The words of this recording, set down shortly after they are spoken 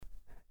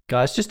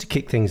Guys, just to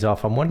kick things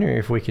off, I'm wondering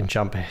if we can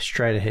jump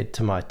straight ahead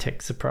to my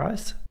tech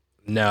surprise.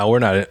 No, we're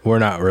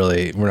not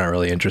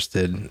really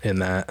interested in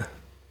that.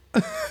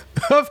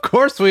 Of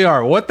course we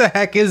are. What the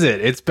heck is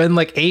it? It's been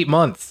like 8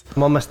 months.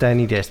 I'm on my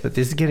standing desk, but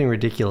this is getting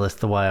ridiculous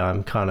the way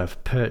I'm kind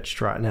of perched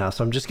right now.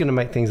 So I'm just going to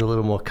make things a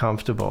little more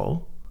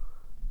comfortable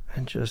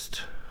and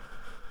just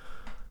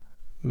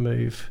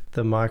move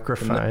the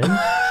microphone.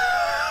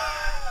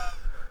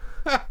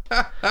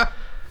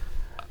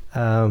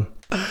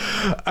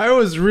 I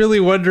was really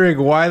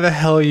wondering why the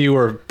hell you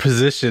were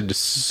positioned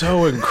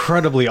so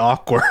incredibly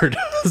awkward.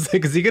 I was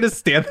like, is he going to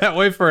stand that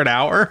way for an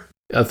hour?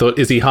 I thought,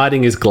 is he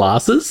hiding his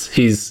glasses?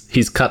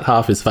 He's cut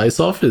half his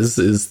face off. Is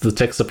the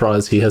tech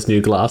surprise he has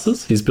new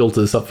glasses? He's built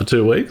this up for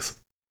 2 weeks.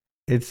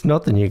 It's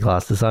not the new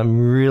glasses.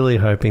 I'm really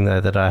hoping, though,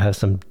 that I have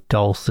some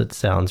dulcet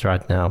sounds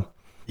right now.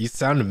 You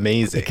sound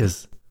amazing.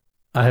 Because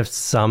I have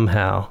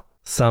somehow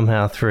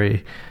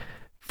through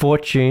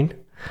fortune,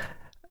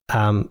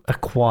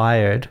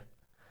 acquired,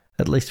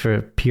 at least for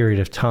a period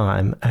of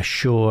time, a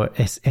Shure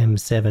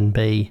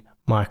SM7B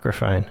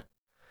microphone.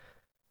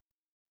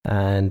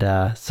 And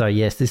so,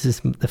 yes, this is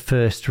the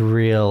first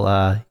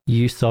real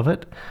use of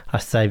it. I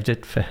saved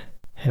it for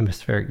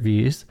Hemispheric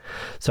Views.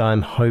 So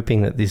I'm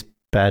hoping that this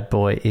bad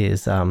boy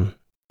is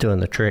doing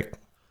the trick.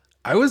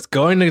 I was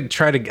going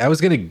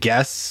to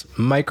guess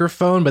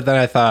microphone, but then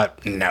I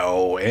thought,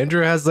 no,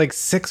 Andrew has like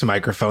 6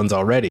 microphones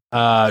already.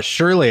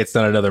 Surely it's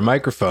not another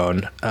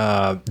microphone.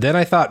 Then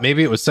I thought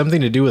maybe it was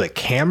something to do with a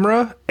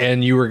camera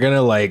and you were going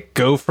to like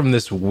go from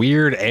this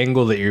weird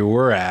angle that you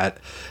were at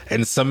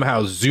and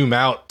somehow zoom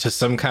out to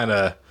some kind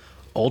of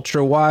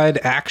ultra wide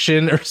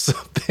action or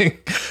something.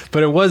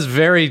 But it was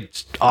very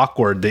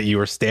awkward that you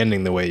were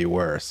standing the way you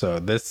were.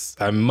 So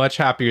I'm much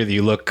happier that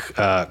you look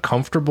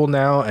comfortable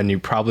now and you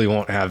probably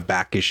won't have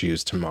back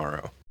issues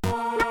tomorrow.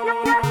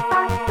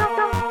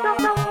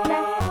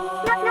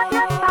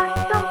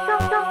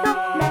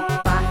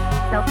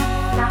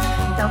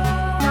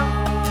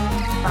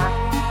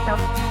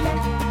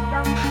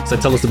 So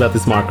tell us about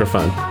this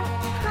microphone.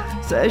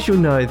 So as you'll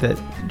know,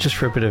 that just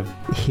for a bit of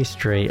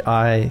history,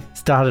 I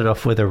started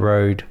off with a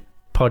Rode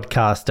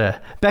Podcaster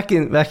back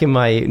in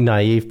my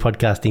naive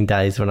podcasting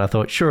days when I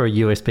thought, sure, a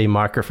USB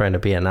microphone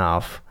would be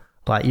enough.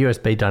 Like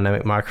USB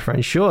dynamic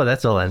microphone, sure,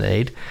 that's all I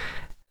need.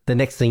 The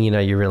next thing you know,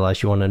 you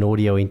realize you want an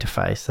audio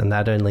interface, and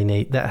that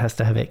has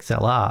to have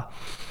XLR.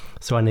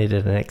 So I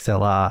needed an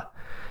XLR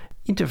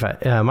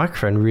interface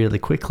microphone really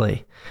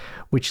quickly,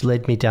 which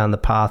led me down the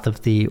path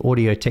of the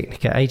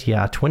Audio-Technica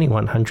ATR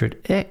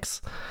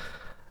 2100X,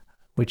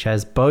 which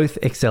has both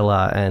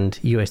XLR and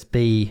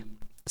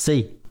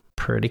USB-C.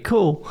 Pretty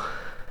cool.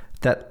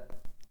 That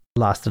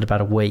lasted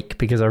about a week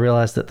because I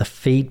realized that the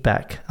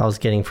feedback I was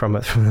getting from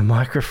the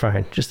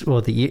microphone,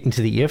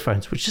 into the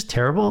earphones, was just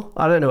terrible.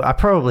 I don't know. I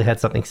probably had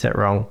something set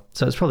wrong,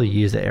 so it's probably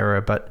user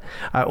error, but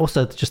I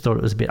also just thought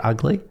it was a bit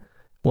ugly.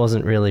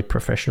 Wasn't really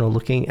professional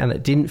looking, and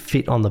it didn't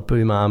fit on the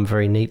boom arm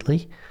very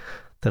neatly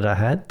that I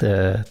had,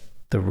 the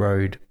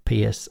Rode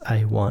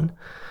PSA1.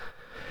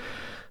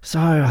 So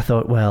I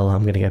thought, well,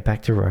 I'm going to go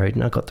back to Rode,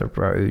 and I got the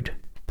Rode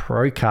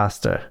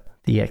Procaster,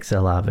 the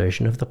XLR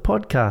version of the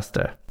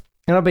Podcaster.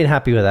 And I've been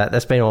happy with that.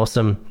 That's been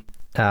awesome.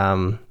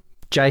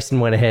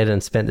 Jason went ahead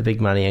and spent the big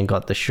money and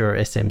got the Shure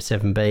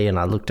SM7B, and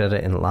I looked at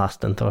it in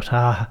last and thought,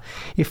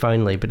 if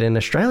only. But in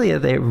Australia,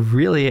 they're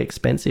really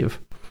expensive.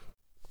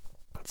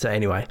 So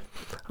anyway,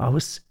 I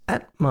was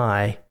at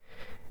my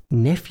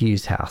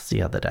nephew's house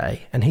the other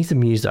day, and he's a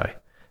muso.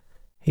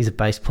 He's a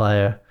bass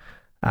player,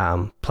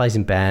 plays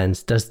in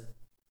bands,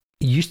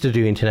 used to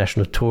do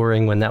international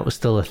touring when that was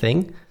still a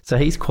thing. So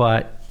he's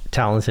quite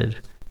talented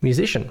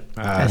musician.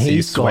 And so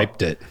you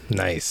swiped it.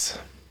 Nice.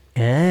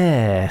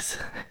 Yes.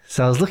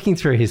 So I was looking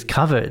through his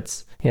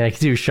cupboards,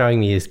 because he was showing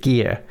me his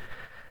gear,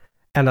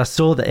 and I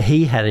saw that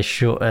he had a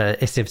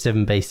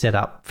SM7B set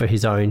up for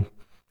his own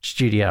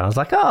studio. I was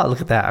like, oh,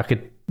 look at that. I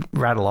could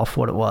rattle off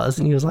what it was.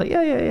 And he was like,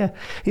 yeah.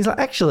 He's like,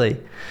 actually,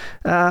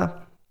 I've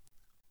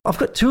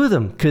got 2 of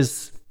them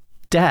because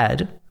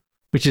Dad,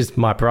 which is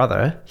my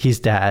brother, his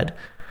dad,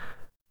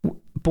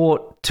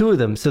 bought 2 of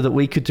them so that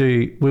we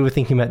were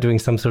thinking about doing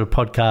some sort of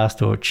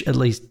podcast or at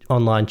least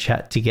online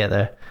chat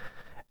together.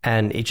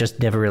 And it just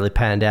never really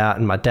panned out.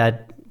 And my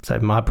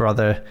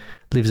brother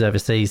lives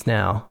overseas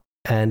now.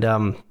 And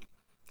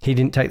he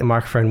didn't take the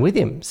microphone with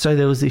him. So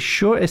there was this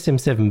Shure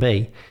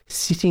SM7B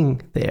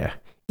sitting there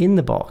in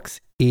the box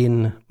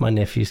in my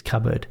nephew's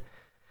cupboard.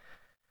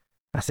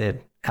 I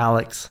said,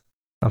 Alex,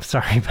 I'm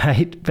sorry,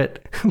 mate, but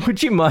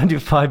would you mind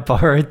if I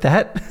borrowed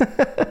that?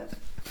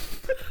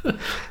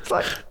 It's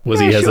like, was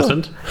he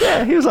hesitant? Sure.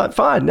 Yeah, he was like,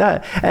 fine,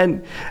 no.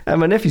 And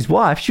my nephew's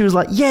wife, she was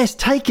like, yes,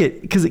 take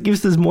it, because it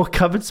gives us more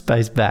cupboard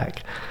space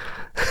back.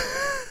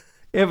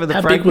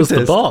 How big was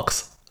the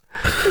box?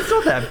 It's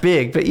not that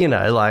big, but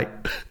like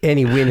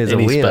any win is a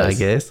win, space. I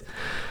guess.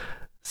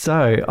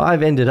 So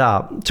I've ended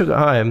up, took it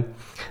home.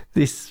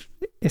 This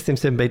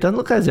SM7B doesn't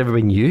look like it's ever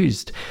been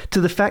used,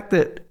 to the fact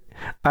that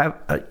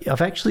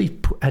I've actually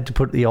had to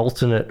put the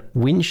alternate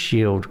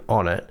windshield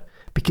on it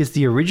because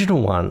the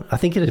original one, I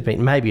think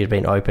maybe it had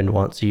been opened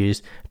once,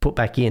 used, put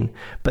back in,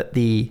 but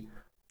the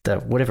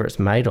whatever it's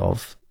made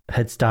of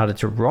had started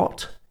to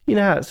rot. You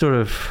know how that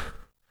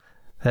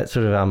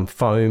sort of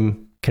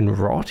foam can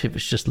rot if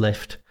it's just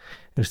left,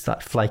 it'll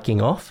start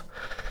flaking off.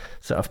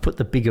 So I've put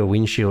the bigger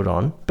windshield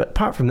on, but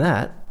apart from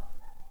that,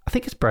 I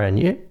think it's brand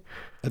new.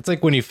 It's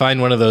like when you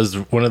find one of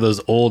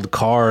those old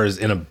cars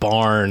in a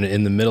barn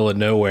in the middle of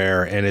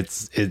nowhere, and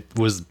it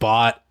was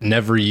bought,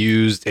 never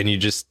used, and you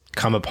just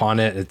come upon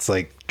it. It's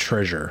like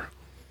treasure.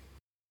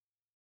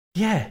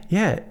 Yeah.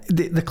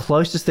 The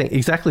closest thing,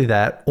 exactly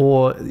that,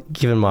 or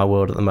given my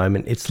world at the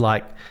moment, it's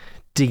like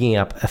digging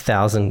up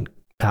 1,000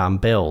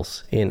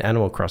 bells in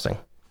Animal Crossing.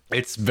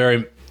 It's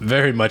very,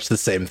 very much the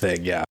same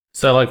thing, yeah.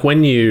 So like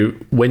when you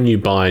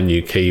buy a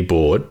new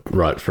keyboard,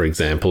 right, for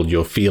example,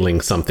 you're feeling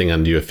something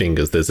under your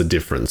fingers, there's a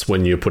difference.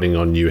 When you're putting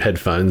on new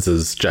headphones,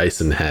 as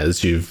Jason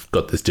has, you've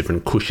got this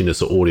different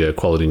cushiness or audio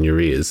quality in your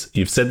ears.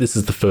 You've said this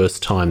is the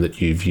first time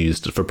that you've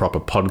used it for proper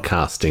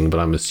podcasting, but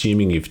I'm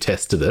assuming you've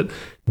tested it.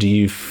 Do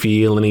you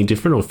feel any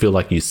different or feel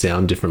like you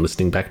sound different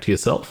listening back to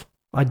yourself?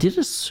 I did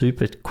a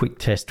super quick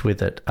test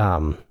with it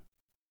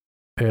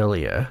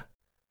earlier,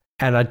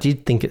 and I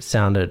did think it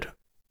sounded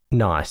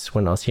nice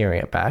when I was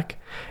hearing it back.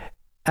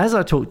 As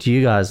I talk to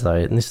you guys, though,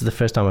 and this is the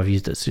first time I've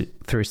used it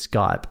through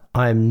Skype,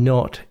 I am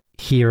not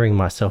hearing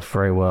myself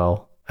very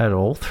well at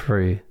all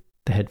through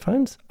the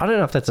headphones. I don't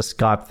know if that's a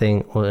Skype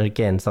thing or,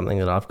 again, something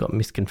that I've got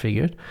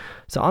misconfigured.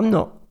 So I'm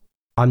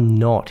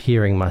not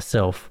hearing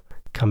myself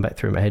come back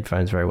through my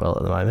headphones very well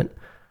at the moment.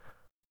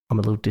 I'm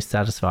a little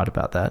dissatisfied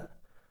about that.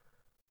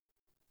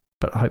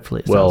 But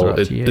hopefully it sounds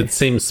right to you. It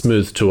seems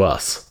smooth to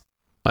us,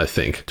 I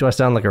think. Do I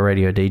sound like a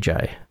radio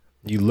DJ?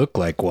 You look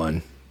like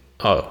one.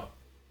 Oh.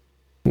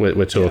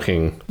 We're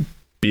talking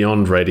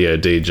beyond radio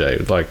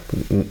DJ, like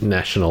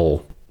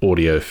national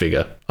audio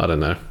figure. I don't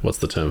know. What's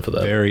the term for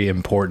that? Very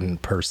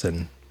important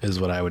person is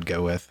what I would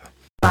go with.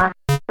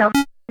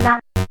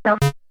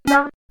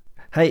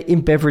 Hey, in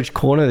Beverage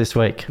Corner this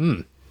week,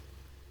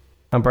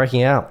 I'm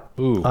breaking out.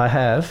 Ooh. I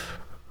have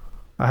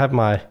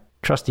my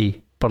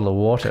trusty bottle of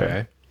water,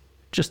 Okay.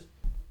 just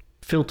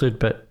filtered,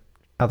 but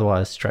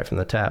otherwise straight from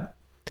the tap.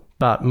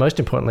 But most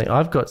importantly,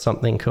 I've got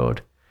something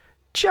called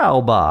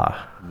Ciao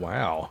Bar.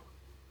 Wow.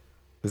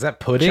 Is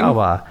that pudding? Ciao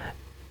Bar.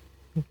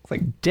 It's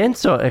like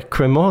Denso e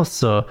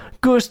cremoso,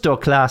 gusto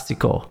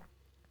classico.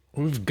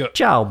 we've got.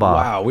 Ciao Bar.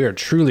 Wow, we are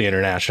truly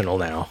international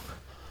now.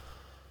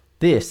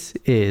 This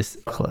is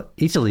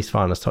Italy's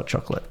finest hot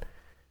chocolate.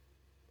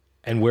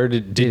 And where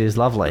It is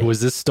lovely.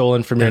 was this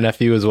stolen from your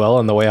nephew as well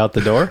on the way out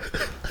the door?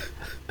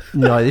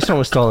 No, this one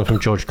was stolen from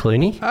George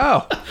Clooney.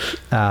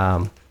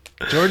 Oh,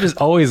 George is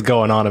always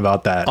going on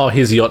about that. Oh,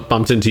 his yacht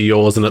bumped into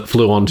yours and it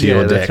flew onto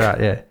your deck. That's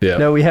right. Yeah.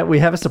 No, we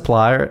have a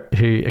supplier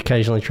who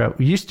occasionally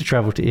used to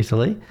travel to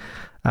Italy,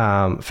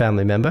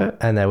 family member,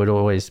 and they would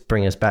always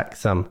bring us back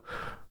some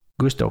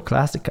Gusto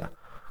Classico.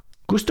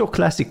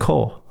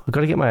 I've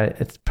got to get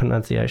its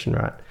pronunciation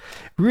right.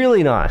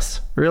 Really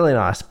nice.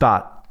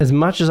 But as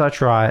much as I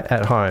try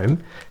at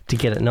home to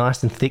get it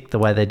nice and thick the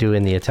way they do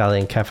in the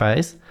Italian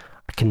cafes,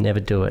 I can never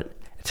do it.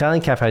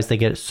 Italian cafes, they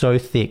get it so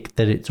thick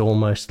that it's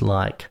almost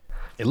like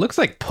It looks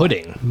like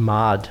pudding.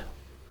 mud.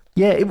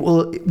 Yeah,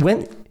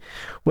 when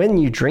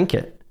you drink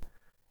it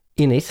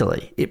in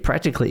Italy, it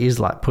practically is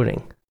like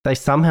pudding. They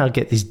somehow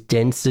get this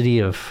density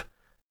of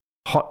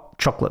hot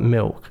chocolate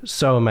milk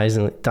so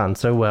amazingly done,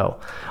 so well.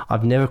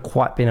 I've never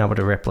quite been able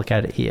to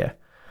replicate it here,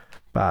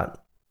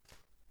 but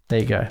there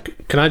you go.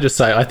 Can I just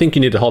say, I think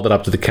you need to hold that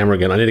up to the camera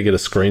again. I need to get a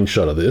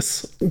screenshot of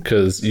this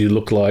because you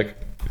look like...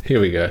 Here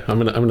we go. I'm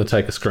gonna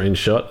take a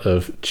screenshot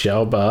of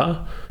Ciao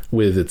Bar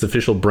with its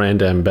official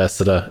brand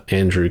ambassador,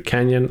 Andrew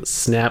Canyon.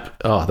 Snap.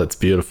 Oh, that's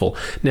beautiful.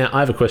 Now, I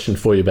have a question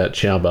for you about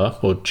Ciao Bar,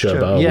 or Ciao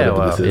Bar,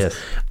 whatever this is. Yes.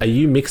 Are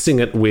you mixing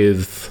it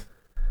with...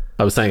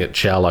 I was saying it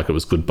Ciao like it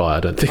was goodbye. I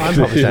don't think I'm it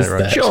probably saying is it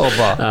right. that. Ciao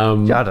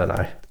Bar. I don't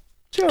know.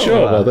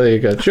 Ciao Bar, there you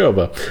go. Ciao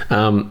Bar.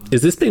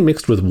 Is this being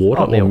mixed with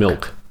water or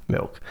milk?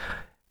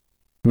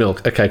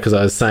 Milk, okay, because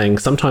I was saying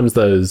sometimes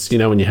those,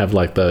 when you have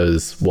like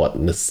those,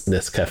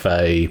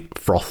 Nescafe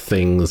froth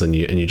things and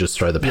you just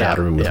throw the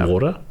powder in with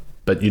water,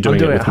 but you're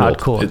doing it with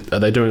hardcore. Milk. Are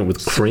they doing it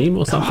with cream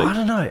or something? I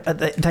don't know.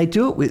 They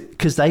do it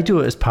because they do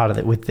it as part of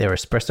it with their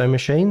espresso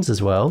machines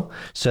as well.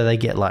 So they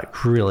get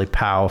like really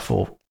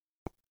powerful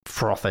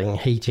frothing,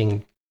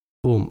 heating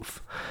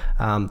oomph.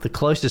 The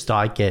closest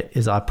I get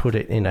is I put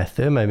it in a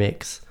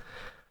Thermomix,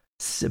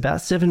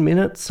 about 7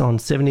 minutes on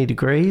 70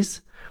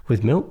 degrees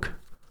with milk.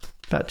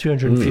 About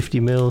 250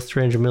 mils,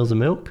 300 mils of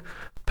milk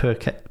per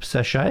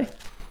sachet.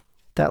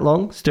 That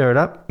long, stir it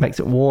up,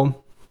 makes it warm.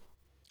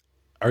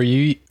 Are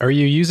you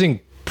using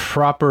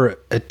proper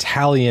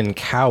Italian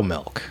cow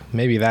milk?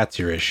 Maybe that's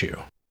your issue.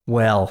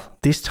 Well,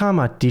 this time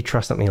I did try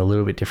something a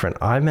little bit different.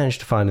 I managed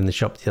to find in the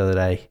shop the other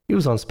day, it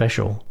was on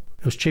special.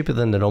 It was cheaper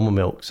than the normal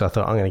milk, so I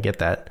thought I'm going to get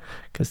that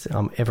because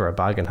I'm ever a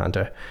bargain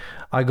hunter.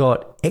 I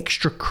got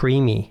extra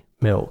creamy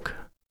milk,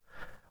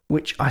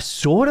 which I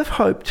sort of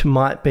hoped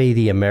might be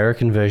the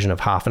American version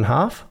of half and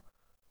half,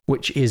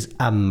 which is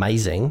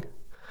amazing.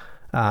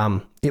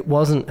 It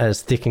wasn't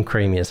as thick and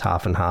creamy as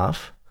half and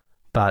half,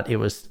 but it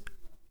was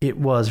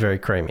very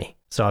creamy.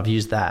 So I've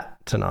used that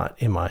tonight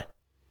in my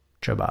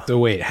choba. So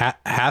wait,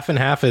 half and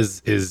half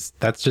is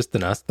that's just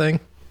an us thing?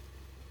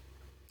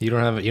 You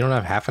don't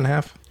have half and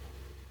half?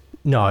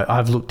 No,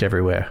 I've looked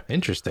everywhere.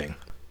 Interesting.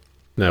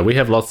 No, we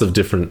have lots of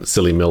different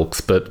silly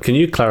milks, but can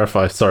you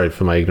clarify, sorry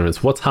for my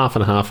ignorance, what's half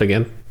and half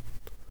again?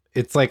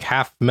 It's like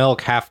half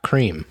milk, half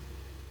cream.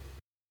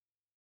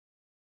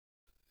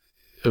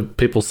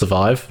 People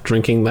survive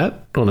drinking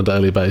that on a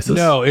daily basis?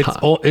 No,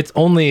 it's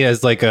only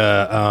as like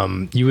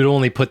a you would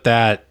only put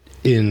that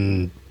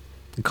in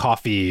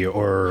coffee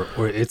or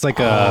it's like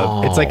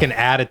it's like an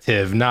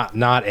additive,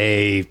 not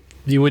a,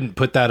 you wouldn't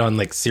put that on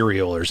like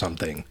cereal or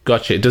something.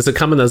 Gotcha. Does it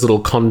come in those little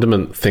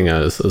condiment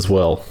thingos as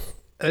well?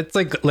 It's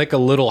like a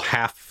little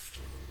half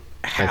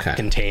Okay.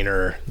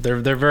 container.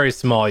 They're very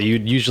small.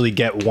 You'd usually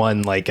get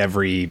one like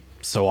every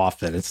so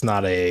often. It's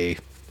not a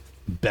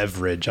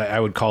beverage. I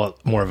would call it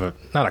more of a,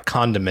 not a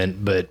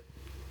condiment, but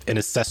an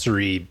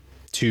accessory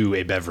to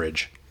a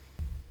beverage.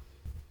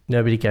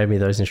 Nobody gave me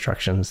those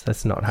instructions.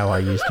 That's not how I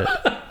used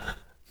it.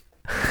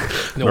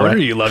 No wonder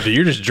you loved it.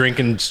 You're just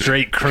drinking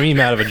straight cream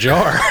out of a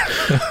jar.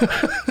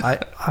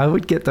 I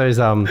would get those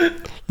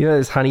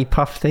those honey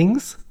puff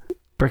things,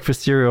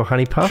 breakfast cereal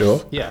honey puffs.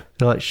 Sure. Yeah.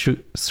 They're like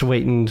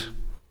sweetened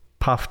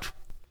puffed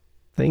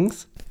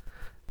things.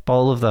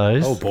 Bowl of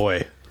those. Oh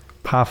boy.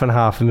 Half and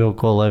half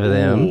milk all over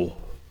them, Ooh.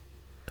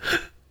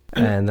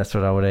 and that's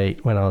what I would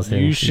eat when I was in.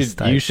 You the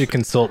States. should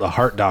consult a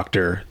heart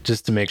doctor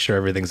just to make sure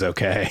everything's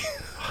okay.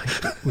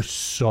 It was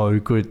so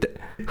good.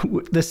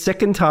 The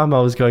second time I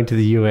was going to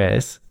the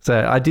US,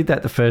 so I did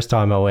that the first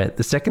time I went.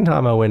 The second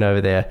time I went over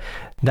there,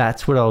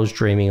 that's what I was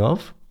dreaming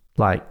of,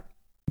 like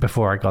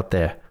before I got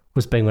there,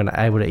 was being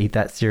able to eat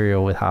that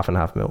cereal with half and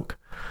half milk.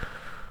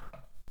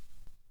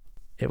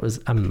 It was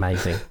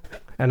amazing.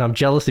 And I'm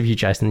jealous of you,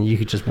 Jason. You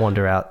could just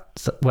wander out.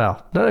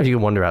 Well, I don't know if you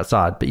can wander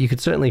outside, but you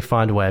could certainly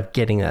find a way of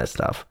getting that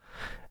stuff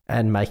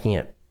and making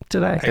it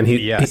today. And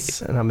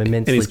yes. And I'm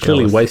immensely And he's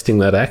clearly jealous. wasting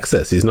that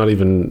access. He's not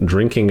even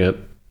drinking it.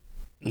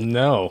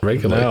 No,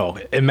 Regularly. no.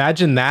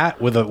 Imagine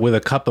that with a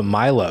cup of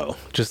Milo.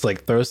 Just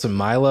like throw some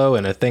Milo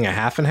and a thing of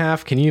half and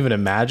half. Can you even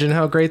imagine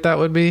how great that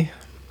would be?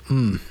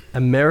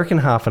 American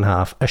half and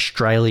half,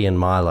 Australian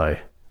Milo.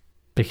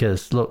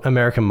 Because look,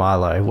 American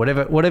Milo,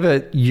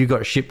 whatever you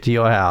got shipped to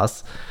your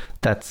house,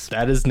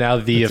 That is now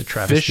the that's a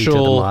travesty to the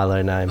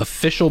Milo name.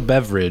 official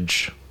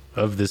beverage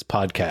of this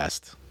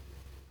podcast.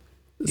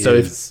 So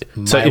Is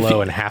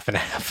Milo and half and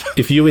half.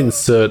 If you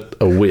insert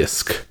a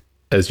whisk,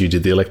 as you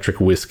did the electric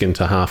whisk,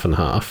 into half and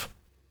half,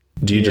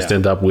 do you just Yeah.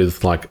 end up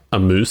with like a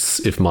mousse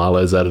if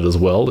Milo's added as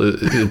well?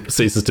 It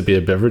ceases to be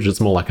a beverage.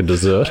 It's more like a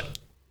dessert.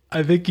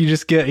 I think you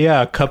just get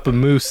a cup of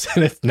mousse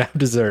and it's now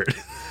dessert.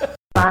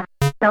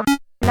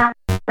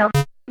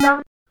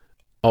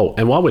 Oh,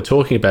 and while we're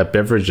talking about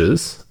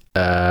beverages,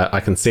 I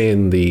can see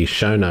in the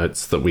show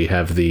notes that we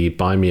have the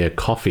Buy Me a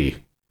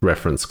Coffee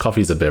reference.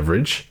 Coffee's a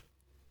beverage.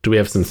 Do we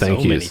have some thank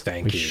So many yous?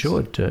 thank We yous.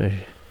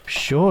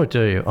 sure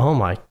do. Oh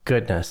my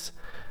goodness.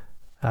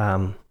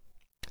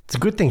 It's a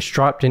good thing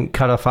Stripe didn't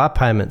cut off our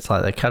payments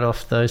like they cut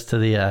off those to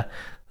the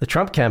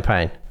Trump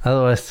campaign.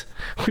 Otherwise,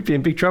 we'd be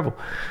in big trouble.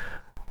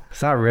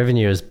 So our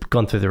revenue has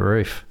gone through the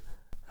roof.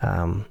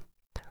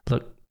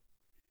 Look,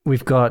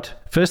 we've got.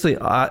 Firstly,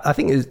 I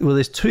think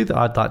there's two that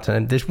I'd like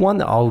to. There's one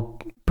that I'll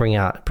bring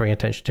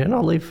attention to, and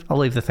I'll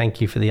leave the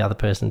thank you for the other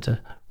person to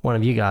one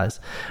of you guys.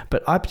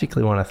 But I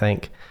particularly want to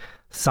thank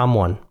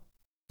someone.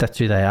 That's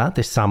who they are.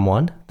 There's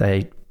someone.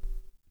 They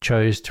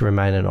chose to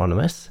remain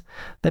anonymous.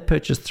 They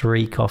purchased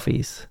 3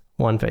 coffees,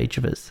 one for each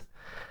of us.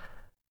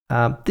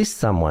 This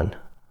someone,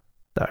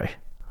 though,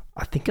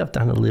 I think I've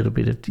done a little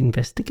bit of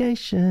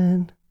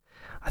investigation.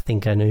 I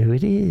think I know who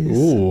it is.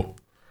 Ooh.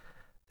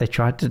 They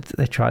tried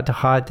to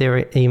hide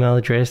their email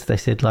address. They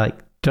said like,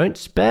 "Don't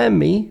spam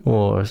me,"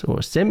 or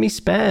 "Send me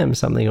spam,"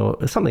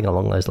 something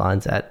along those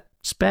lines at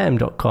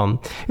spam.com.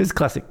 It was a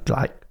classic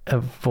like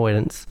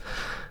avoidance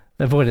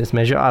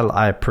measure.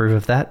 I approve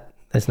of that.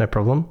 There's no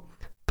problem.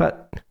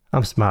 But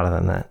I'm smarter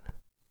than that.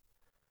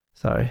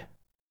 So,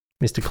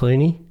 Mr.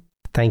 Clooney,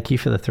 thank you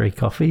for the 3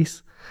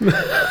 coffees. We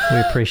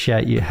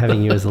appreciate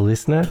having you as a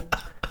listener.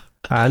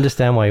 I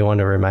understand why you want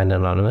to remain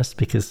anonymous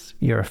because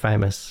you're a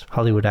famous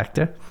Hollywood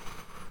actor.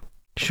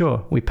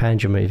 Sure, we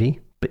panned your movie,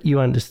 but you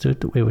understood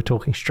that we were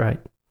talking straight.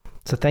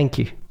 So thank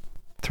you.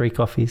 3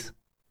 coffees,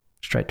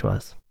 straight to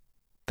us.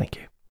 Thank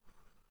you.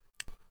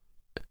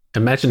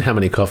 Imagine how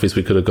many coffees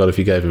we could have got if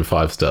you gave him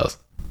 5 stars.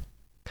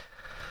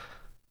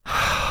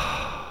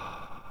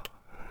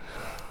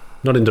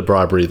 Not into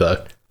bribery,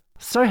 though.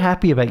 So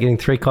happy about getting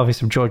 3 coffees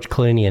from George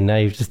Clooney, and now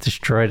you've just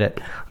destroyed it.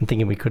 I'm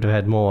thinking we could have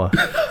had more.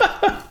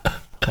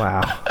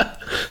 Wow.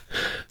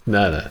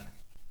 No.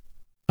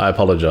 I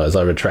apologise.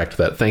 I retract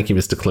that. Thank you,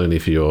 Mr. Clooney,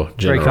 for your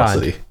Very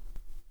generosity.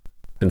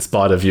 In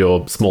spite of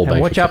your small And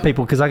bank watch out, account.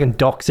 people, because I can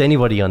dox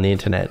anybody on the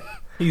internet.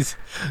 He's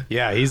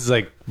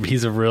a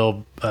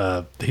real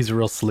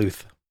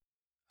sleuth.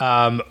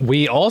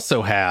 We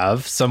also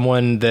have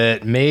someone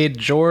that made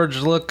George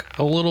look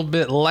a little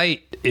bit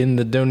light in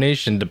the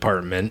donation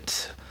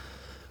department.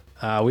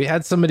 We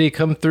had somebody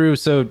come through.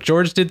 So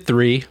George did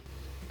 3.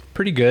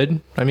 Pretty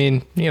good. I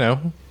mean,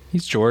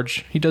 he's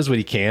George. He does what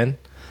he can.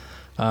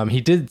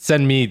 He did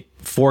send me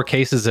 4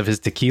 cases of his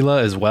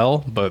tequila as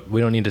well, but we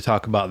don't need to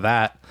talk about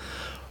that.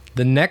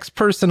 The next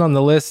person on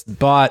the list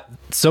bought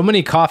so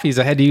many coffees,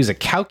 I had to use a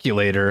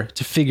calculator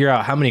to figure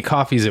out how many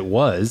coffees it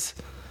was.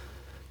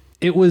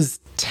 It was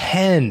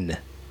 10.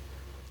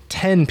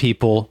 10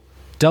 people.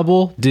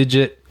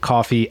 Double-digit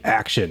coffee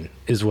action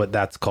is what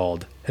that's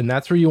called. And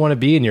that's where you want to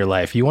be in your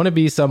life. You want to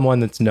be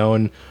someone that's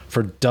known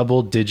for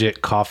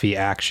double-digit coffee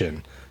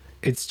action.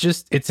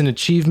 It's an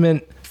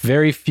achievement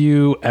very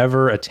few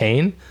ever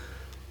attain,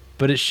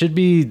 but it should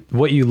be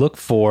what you look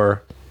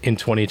for in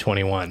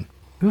 2021.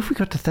 Who have we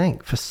got to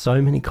thank for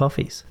so many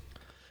coffees?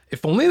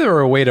 If only there were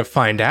a way to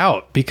find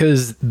out,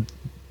 because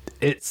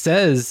it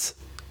says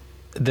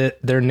that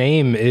their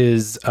name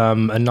is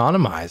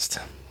anonymized,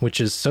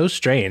 which is so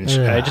strange.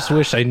 Ugh. I just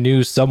wish I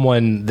knew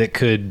someone that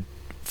could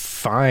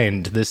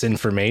find this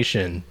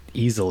information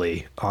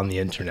easily on the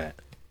internet.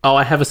 Oh,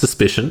 I have a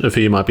suspicion of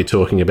who you might be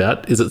talking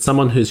about. Is it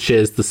someone who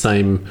shares the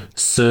same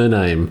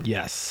surname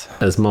Yes.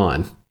 as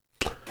mine?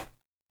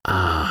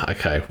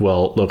 Okay.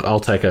 Well, look, I'll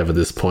take over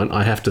this point.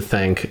 I have to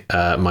thank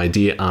my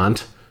dear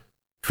aunt,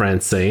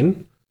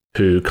 Francine,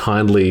 who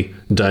kindly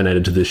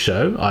donated to this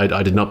show.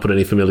 I did not put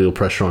any familial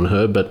pressure on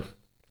her, but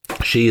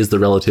she is the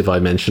relative I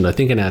mentioned, I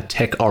think, in our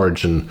Tech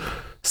Origin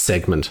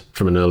segment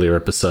from an earlier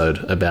episode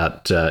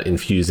about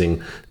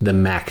infusing the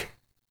Mac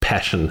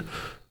passion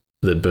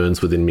that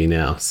burns within me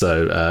now.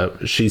 So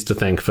she's to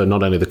thank for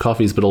not only the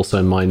coffees, but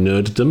also my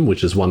nerddom,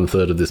 which is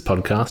 1/3 of this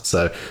podcast.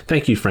 So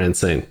thank you,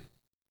 Francine,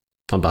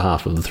 on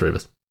behalf of the 3 of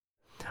us.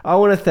 I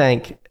want to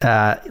thank,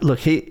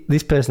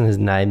 this person has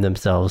named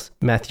themselves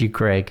Matthew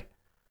Gregg,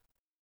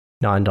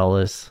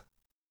 $9.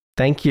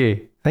 Thank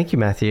you. Thank you,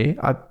 Matthew.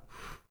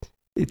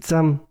 It's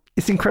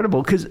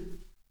incredible because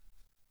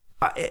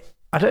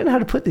I don't know how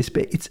to put this,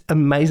 but it's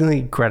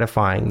amazingly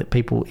gratifying that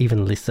people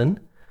even listen,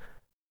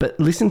 but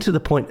listen to the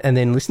point and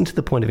then listen to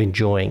the point of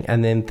enjoying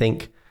and then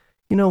think,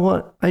 you know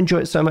what? I enjoy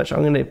it so much.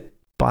 I'm going to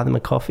buy them a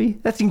coffee.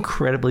 That's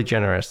incredibly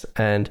generous.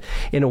 And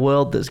in a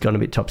world that's gone a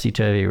bit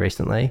topsy-turvy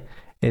recently,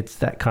 it's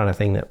that kind of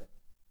thing that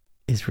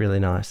is really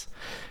nice.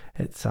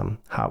 It's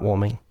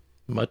heartwarming.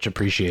 Much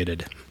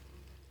appreciated.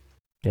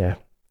 Yeah.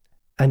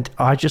 And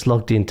I just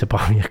logged in to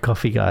buy me a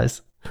coffee,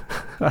 guys.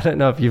 I don't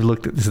know if you've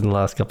looked at this in the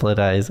last couple of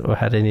days or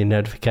had any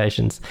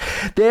notifications.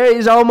 There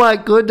is, oh my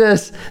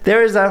goodness,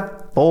 there is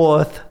a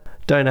 4th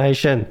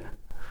donation.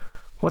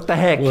 What the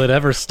heck? Will it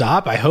ever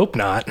stop? I hope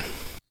not.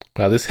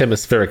 Wow, this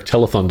hemispheric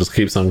telethon just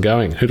keeps on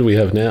going. Who do we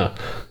have now?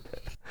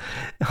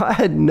 I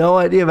had no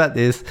idea about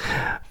this,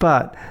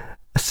 but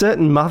a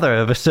certain mother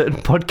of a certain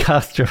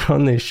podcaster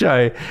on this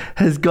show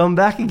has gone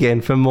back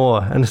again for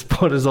more and has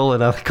bought us all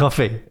another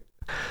coffee.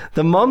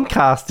 The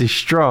momcast is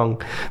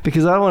strong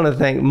because I want to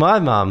thank my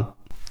mum,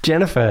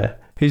 Jennifer,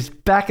 who's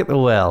back at the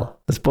well,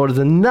 has bought us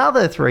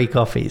another 3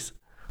 coffees.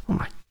 Oh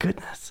my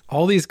goodness.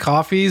 All these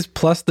coffees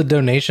plus the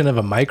donation of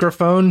a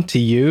microphone to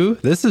you.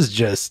 This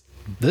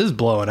is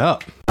blowing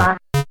up.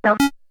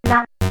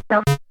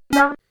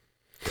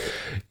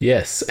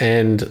 Yes,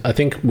 and I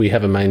think we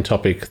have a main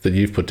topic that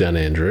you've put down,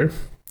 Andrew,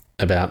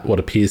 about what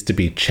appears to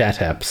be chat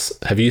apps.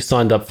 Have you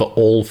signed up for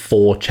all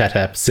 4 chat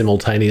apps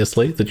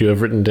simultaneously that you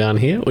have written down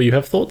here, or you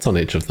have thoughts on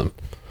each of them?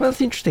 Well,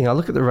 it's interesting. I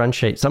look at the run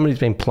sheet. Somebody's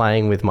been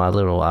playing with my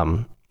little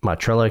my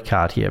Trello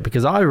card here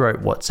because I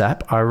wrote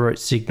WhatsApp, I wrote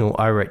Signal,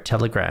 I wrote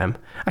Telegram.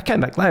 I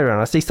came back later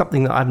and I see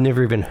something that I've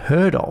never even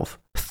heard of.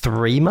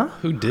 Threema?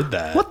 Who did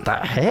that? What the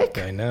heck?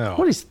 I know.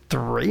 What is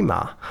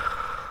Threema?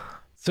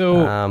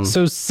 So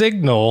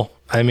Signal,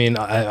 I mean,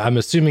 I'm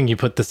assuming you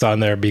put this on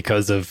there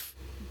because of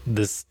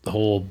this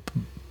whole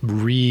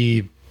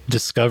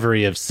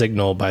rediscovery of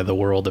Signal by the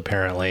world,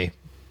 apparently.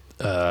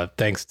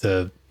 Thanks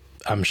to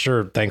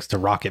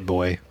Rocket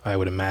Boy, I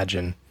would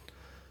imagine,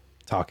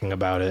 talking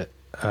about it.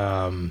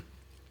 I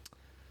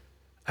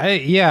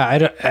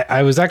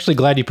was actually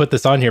glad you put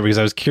this on here because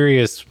I was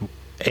curious,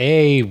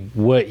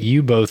 what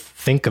you both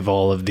think of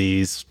all of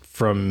these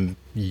from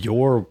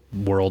your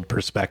world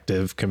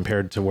perspective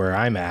compared to where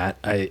I'm at.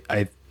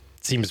 I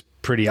seems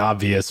pretty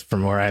obvious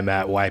from where I'm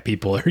at why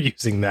people are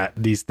using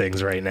these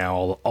things right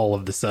now all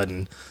of the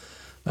sudden.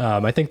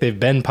 I think they've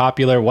been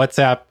popular.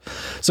 WhatsApp.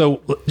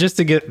 So just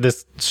to get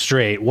this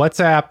straight,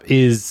 WhatsApp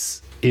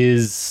is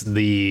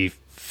the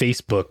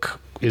Facebook,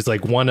 is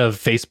like one of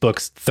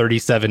Facebook's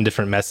 37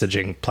 different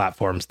messaging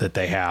platforms that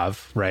they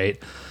have, right?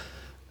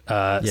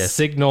 Yes.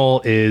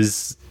 Signal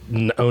is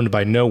owned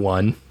by no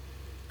one.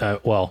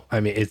 Well, I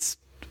mean, it's,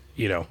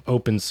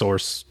 open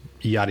source,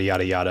 yada,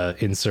 yada, yada,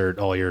 insert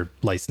all your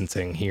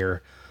licensing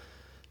here.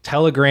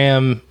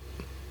 Telegram,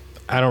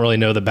 I don't really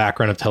know the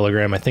background of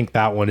Telegram. I think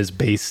that one is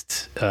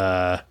based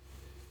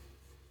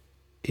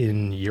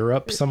in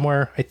Europe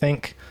somewhere, I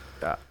think.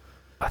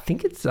 I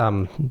think it's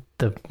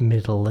the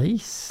Middle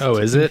East. Oh,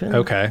 is it? even.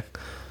 Okay.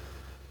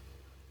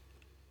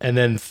 And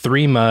then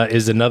Threema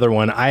is another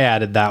one. I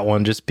added that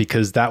one just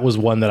because that was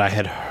one that I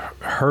had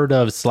heard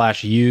of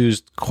 /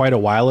 used quite a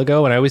while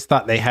ago. And I always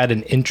thought they had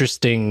an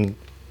interesting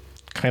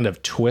kind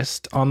of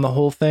twist on the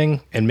whole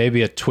thing. And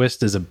maybe a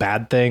twist is a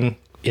bad thing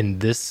in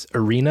this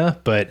arena,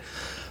 but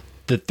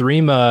the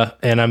Threema,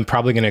 and I'm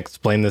probably going to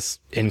explain this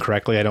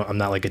incorrectly. I'm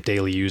not like a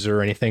daily user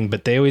or anything,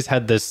 but they always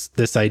had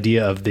this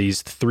idea of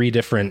these 3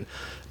 different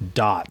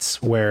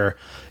dots where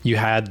you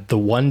had the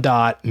 1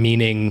 dot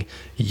meaning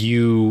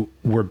you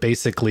were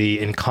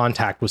basically in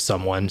contact with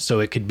someone, so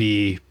it could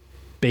be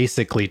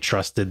basically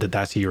trusted that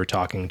that's who you were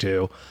talking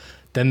to.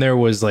 Then there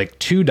was like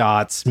 2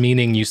 dots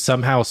meaning you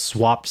somehow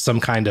swapped some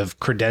kind of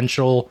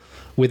credential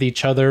with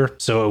each other,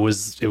 so it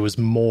was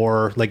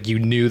more like you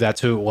knew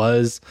that's who it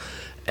was.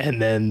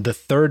 And then the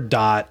 3rd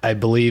dot, I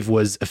believe,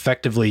 was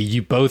effectively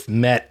you both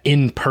met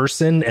in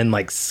person and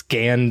like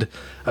scanned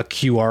a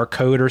QR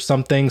code or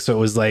something. So it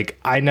was like,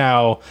 I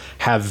now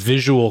have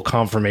visual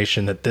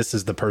confirmation that this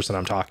is the person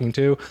I'm talking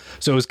to.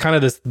 So it was kind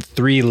of this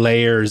 3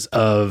 layers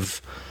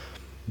of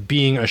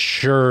being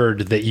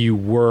assured that you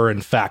were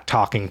in fact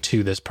talking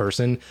to this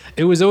person.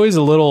 It was always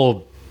a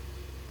little,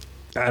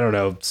 I don't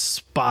know,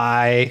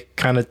 spy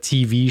kind of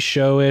TV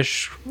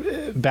show-ish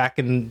back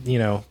in,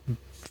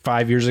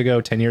 5 years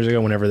ago, 10 years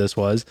ago, whenever this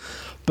was.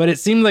 But it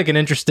seemed like an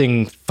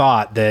interesting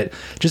thought that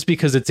just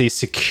because it's a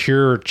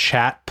secure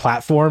chat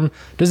platform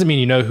doesn't mean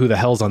you know who the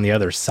hell's on the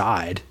other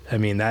side. I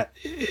mean, that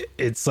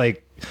it's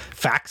like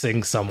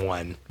faxing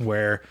someone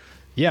where,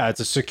 yeah,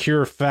 it's a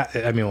secure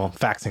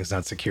faxing's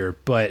not secure,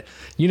 but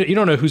you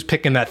don't know who's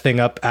picking that thing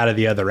up out of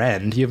the other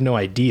end. You have no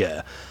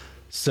idea.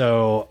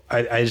 So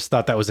I just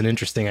thought that was an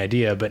interesting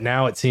idea, but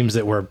now it seems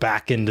that we're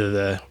back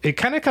into it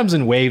kind of comes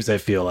in waves. I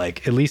feel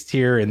like, at least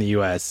here in the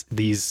US,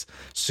 these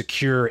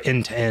secure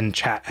end-to-end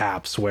chat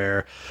apps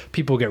where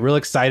people get real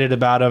excited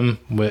about them,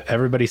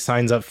 everybody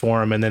signs up for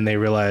them, and then they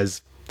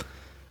realize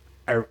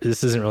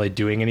this isn't really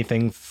doing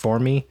anything for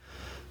me.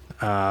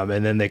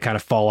 And then they kind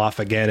of fall off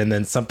again. And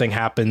then something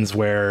happens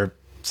where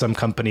some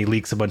company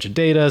leaks a bunch of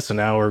data. So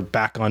now we're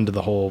back onto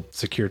the whole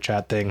secure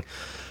chat thing.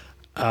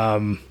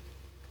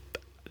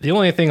 The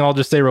only thing I'll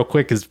just say real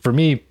quick is, for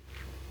me,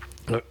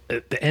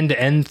 the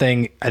end-to-end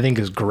thing I think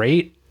is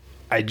great.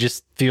 I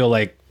just feel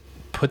like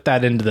put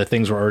that into the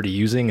things we're already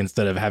using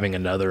instead of having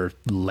another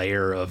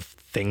layer of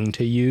thing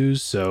to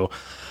use. So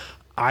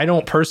I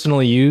don't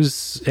personally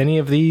use any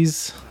of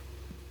these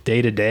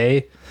day to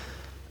day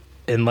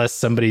unless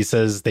somebody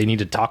says they need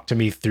to talk to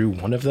me through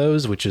one of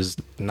those, which is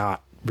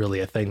not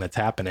really a thing that's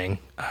happening.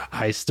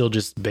 I still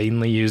just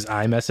mainly use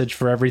iMessage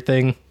for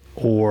everything,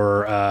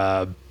 or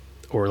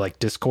like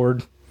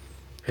Discord.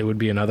 It would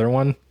be another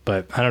one,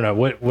 but I don't know.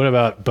 What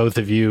about both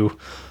of you?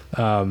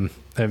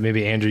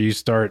 Maybe Andrew, you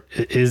start.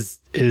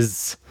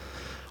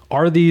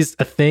 Are these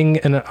a thing?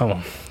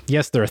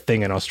 Yes, they're a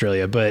thing in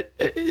Australia, but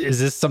is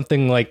this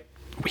something like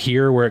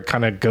here where it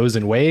kind of goes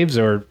in waves,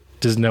 or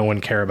does no one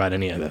care about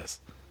any of this?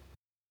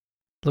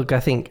 Look,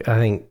 I think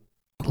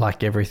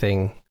like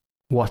everything,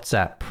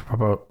 WhatsApp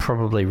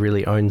probably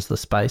really owns the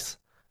space.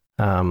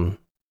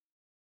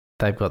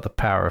 They've got the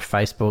power of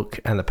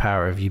Facebook and the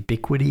power of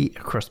ubiquity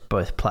across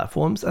both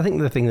platforms. I think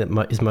the thing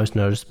that is most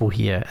noticeable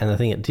here, and the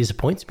thing that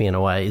disappoints me in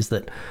a way, is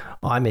that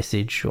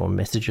iMessage, or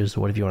Messages,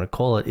 or whatever you want to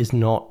call it, is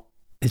not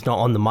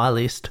on my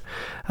list.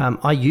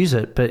 I use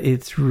it, but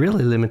it's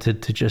really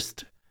limited to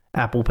just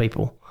Apple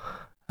people.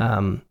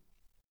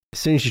 As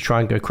soon as you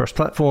try and go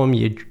cross-platform,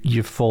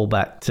 you fall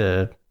back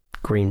to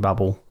green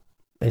bubble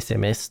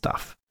SMS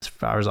stuff, as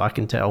far as I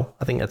can tell.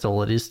 I think that's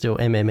all it is still,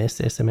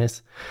 MMS,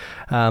 SMS.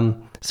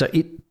 So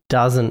it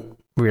doesn't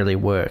really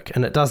work,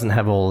 and it doesn't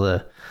have all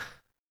the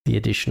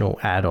additional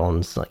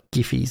add-ons like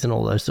Giphies and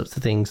all those sorts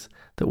of things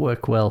that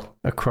work well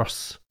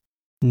across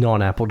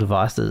non-Apple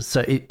devices.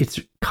 So it's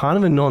kind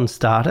of a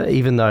non-starter,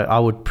 even though I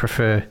would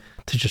prefer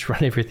to just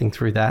run everything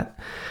through that.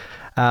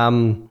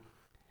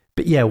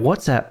 But yeah,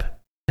 WhatsApp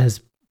has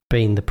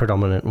been the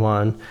predominant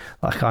one.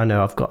 Like, I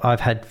know I've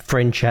had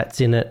friend chats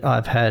in it.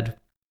 I've had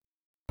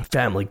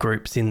family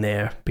groups in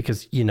there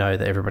because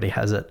that everybody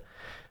has it.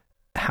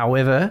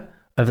 However,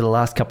 over the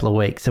last couple of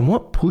weeks, and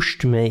what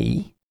pushed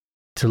me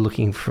to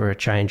looking for a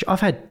change,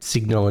 I've had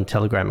Signal and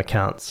Telegram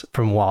accounts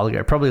from a while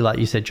ago, probably like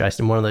you said,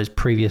 Jason, one of those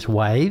previous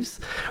waves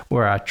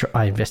where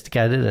I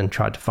investigated and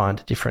tried to find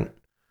a different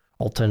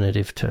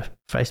alternative to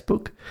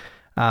Facebook,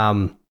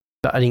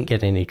 but I didn't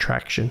get any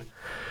traction.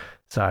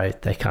 So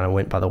they kind of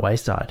went by the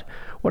wayside.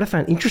 What I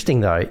found interesting,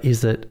 though,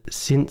 is that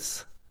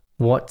since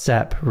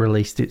WhatsApp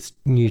released its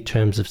new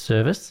terms of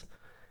service,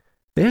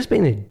 there's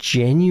been a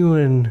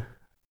genuine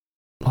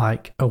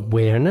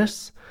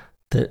awareness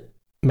that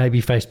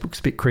maybe Facebook's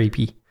a bit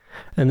creepy.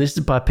 And this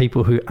is by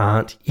people who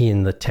aren't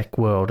in the tech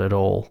world at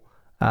all.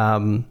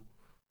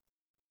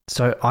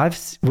 So I've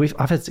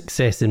had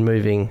success in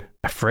moving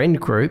a friend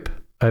group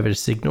over to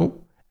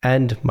Signal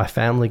and my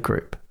family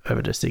group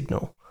over to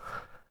Signal.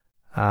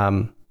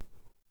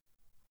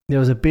 There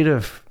was a bit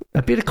of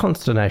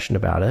consternation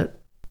about it,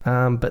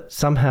 but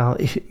somehow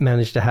it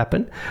managed to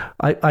happen.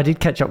 I did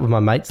catch up with my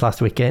mates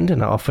last weekend,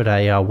 and I offered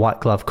a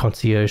white glove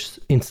concierge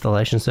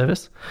installation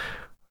service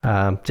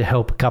to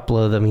help a couple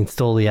of them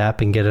install the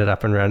app and get it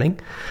up and running.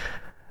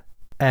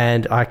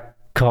 And I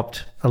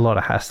copped a lot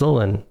of hassle,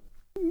 and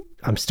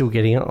I'm still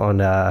getting it on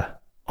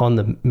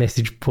the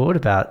message board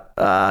about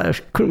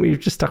couldn't we have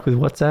just stuck with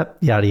WhatsApp,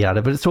 yada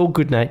yada. But it's all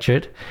good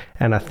natured,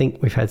 and I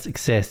think we've had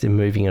success in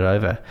moving it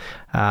over.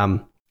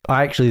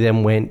 I actually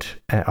then went,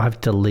 I've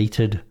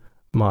deleted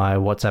my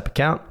WhatsApp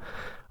account,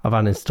 I've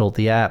uninstalled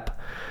the app,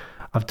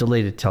 I've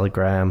deleted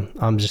Telegram.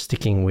 I'm just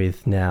sticking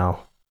with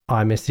now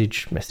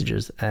iMessage,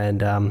 Messages,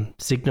 and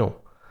Signal.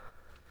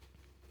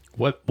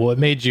 What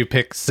made you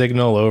pick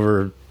Signal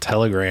over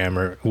Telegram?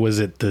 Or was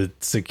it the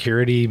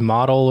security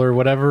model or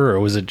whatever? Or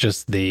was it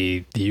just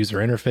the user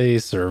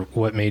interface? Or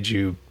what made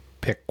you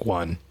pick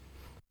one?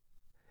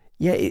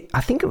 Yeah, I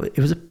think it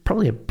was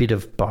probably a bit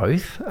of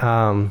both.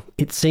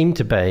 It seemed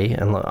to be,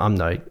 and I'm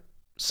no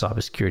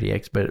cybersecurity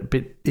expert,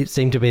 but it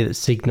seemed to be that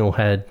Signal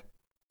had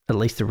at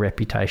least a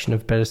reputation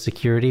of better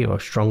security or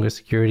stronger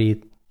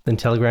security than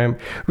Telegram.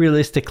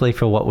 Realistically,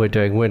 for what we're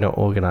doing, we're not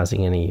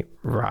organising any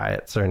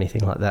riots or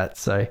anything like that.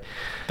 So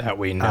that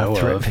we know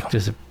threat of.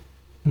 Vectors,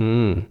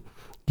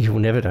 you'll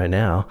never know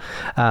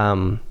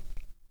now.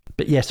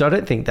 But yeah, so I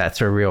don't think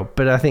that's a real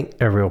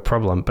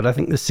problem. But I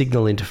think the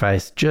Signal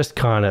interface just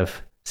kind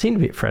of seemed a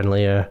bit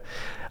friendlier.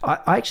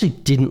 I actually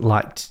didn't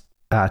like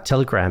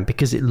Telegram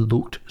because it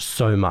looked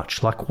so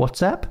much like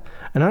WhatsApp,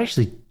 and I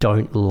actually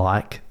don't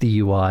like the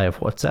UI of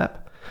WhatsApp.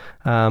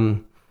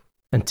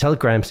 And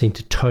Telegram seemed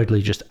to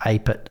totally just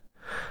ape it.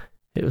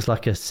 It was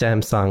like a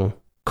Samsung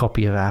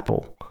copy of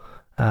Apple.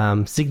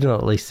 Signal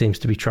at least seems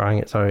to be trying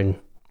its own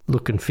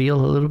look and feel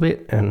a little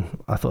bit,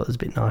 and I thought it was a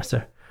bit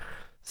nicer.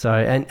 So,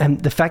 and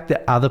the fact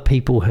that other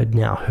people had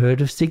now heard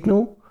of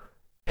Signal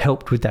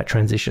helped with that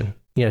transition.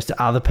 You know, so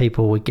other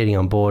people were getting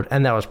on board,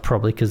 and that was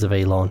probably because of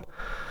Elon.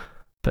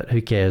 But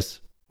who cares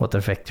what the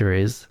vector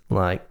is?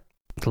 Like,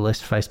 the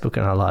less Facebook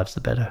in our lives,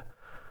 the better.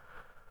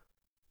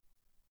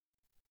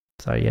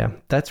 So yeah,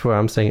 that's where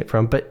I'm seeing it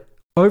from. But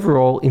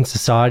overall, in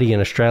society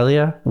in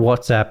Australia,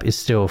 WhatsApp is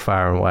still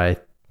far and away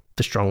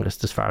the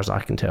strongest as far as I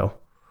can tell.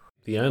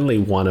 The only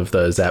one of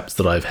those apps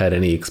that I've had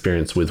any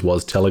experience with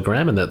was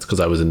Telegram, and that's because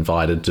I was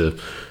invited to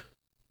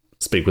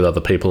speak with other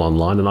people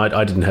online, and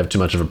I didn't have too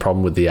much of a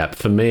problem with the app.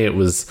 For me, it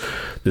was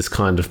this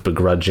kind of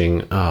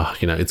begrudging,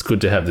 it's good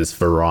to have this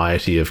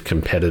variety of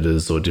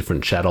competitors or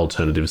different chat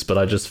alternatives, but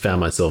I just found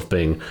myself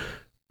being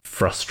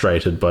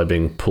frustrated by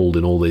being pulled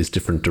in all these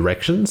different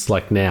directions.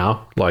 Like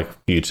now, like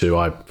you two,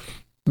 I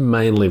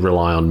mainly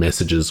rely on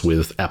messages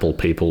with Apple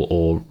people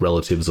or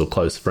relatives or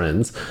close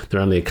friends. There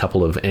are only a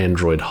couple of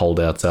Android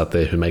holdouts out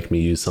there who make me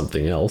use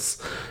something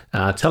else.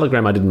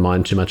 Telegram, I didn't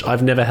mind too much.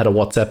 I've never had a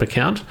WhatsApp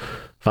account,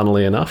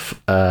 funnily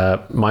enough.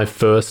 My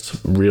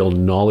first real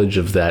knowledge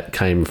of that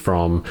came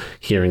from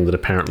hearing that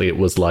apparently it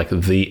was like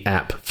the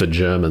app for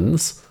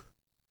Germans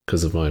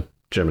because of my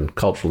German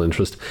cultural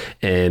interest,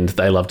 and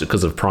they loved it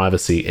because of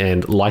privacy.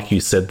 And like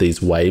you said,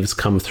 these waves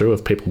come through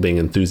of people being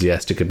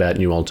enthusiastic about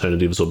new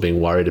alternatives or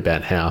being worried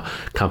about how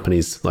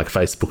companies like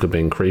Facebook are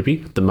being creepy.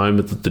 The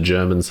moment that the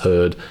Germans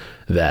heard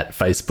that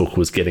Facebook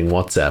was getting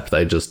WhatsApp,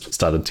 they just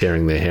started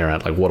tearing their hair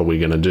out. Like, what are we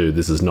going to do?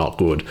 This is not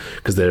good,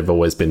 because they've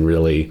always been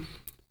really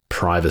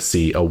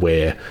privacy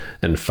aware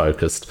and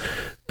focused.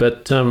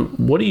 But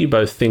what do you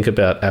both think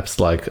about apps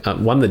like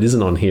one that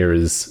isn't on here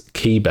is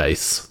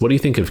Keybase? What do you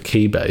think of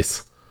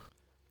Keybase?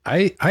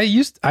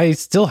 I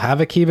still have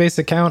a Keybase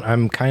account.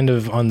 I'm kind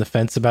of on the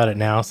fence about it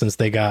now since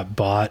they got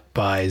bought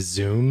by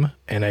Zoom,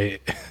 and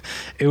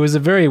it was a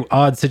very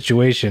odd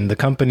situation. The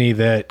company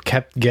that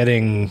kept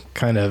getting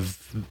kind of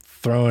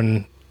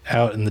thrown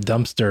out in the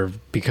dumpster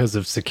because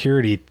of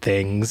security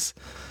things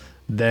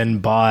then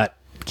bought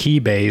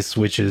Keybase,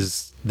 which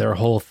is their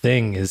whole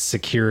thing is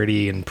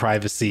security and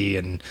privacy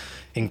and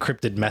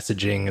encrypted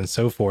messaging and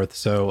so forth.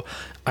 So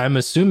I'm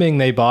assuming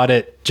they bought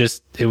it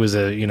it was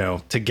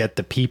to get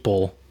the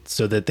people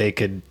so that they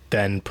could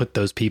then put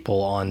those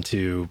people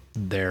onto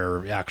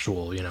their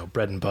actual,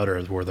 bread and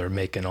butter where they're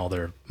making all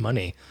their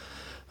money.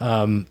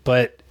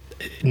 But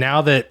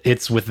now that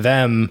it's with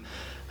them,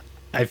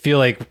 I feel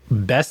like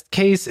best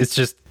case, it's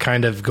just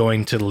kind of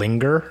going to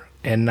linger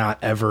and not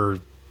ever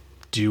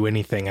do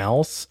anything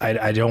else.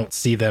 I don't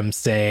see them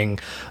saying,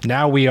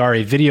 now we are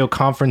a video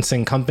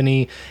conferencing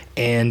company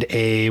and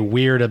a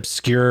weird,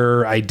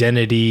 obscure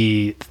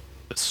identity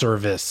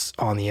service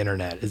on the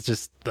internet. It's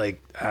just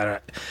like,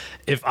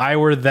 if I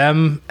were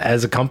them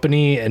as a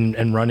company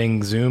and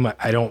running Zoom,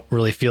 I don't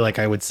really feel like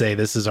I would say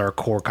this is our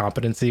core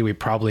competency. We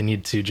probably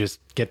need to just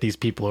get these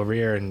people over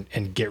here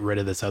and get rid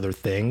of this other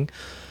thing.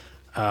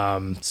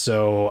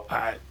 So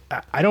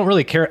I don't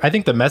really care. I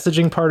think the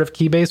messaging part of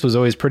Keybase was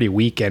always pretty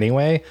weak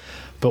anyway.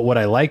 But what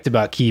I liked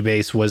about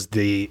Keybase was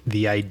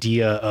the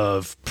idea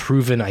of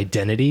proven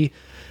identity.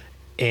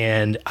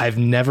 And I've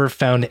never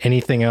found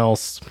anything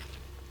else.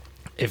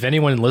 If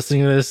anyone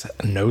listening to this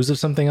knows of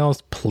something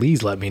else,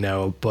 please let me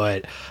know.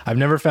 But I've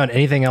never found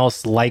anything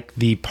else like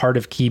the part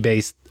of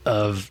Keybase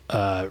of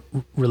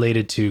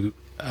related to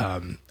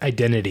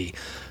identity.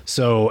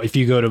 So if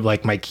you go to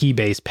like my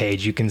Keybase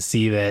page, you can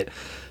see that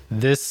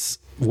this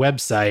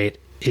website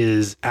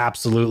is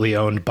absolutely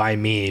owned by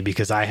me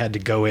because I had to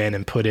go in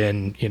and put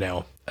in, you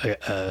know,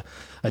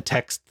 a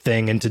text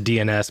thing into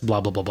DNS,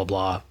 blah, blah, blah, blah,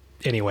 blah.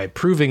 Anyway,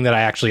 proving that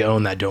I actually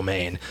own that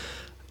domain.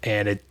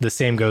 And the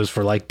same goes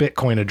for like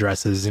Bitcoin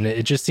addresses. And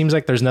it just seems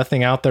like there's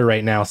nothing out there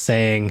right now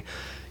saying,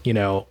 you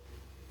know,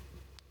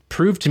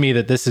 prove to me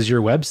that this is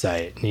your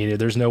website. You know,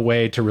 there's no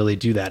way to really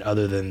do that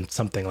other than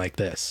something like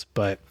this.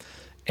 But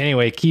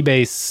anyway,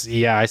 Keybase,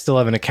 yeah, I still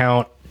have an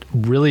account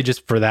really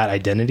just for that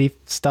identity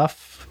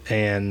stuff.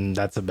 And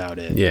that's about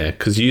it. Yeah,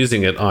 because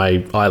using it,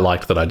 I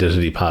liked that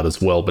identity part as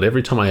well. But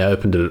every time I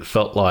opened it, it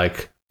felt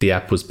like the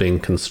app was being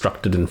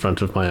constructed in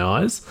front of my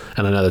eyes.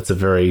 And I know that's a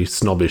very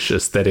snobbish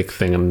aesthetic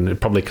thing, and it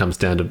probably comes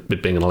down to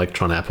it being an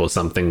Electron app or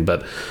something,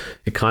 but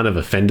it kind of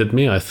offended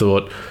me. I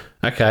thought,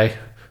 okay,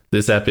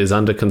 this app is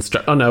under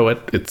construction. Oh, no,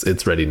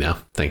 it's ready now.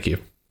 Thank you.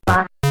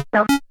 But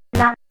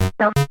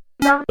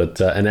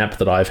an app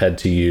that I've had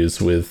to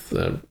use with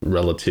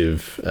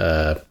relative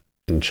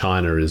in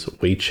China is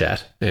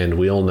WeChat. And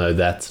we all know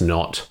that's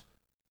not,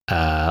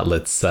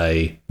 let's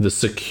say, the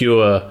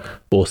secure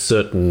or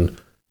certain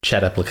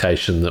chat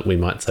application that we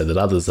might say that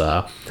others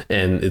are.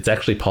 And it's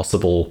actually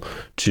possible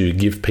to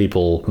give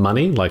people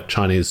money, like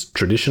Chinese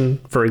tradition,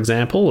 for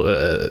example.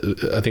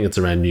 I think it's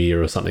around New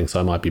Year or something, so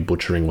I might be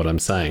butchering what I'm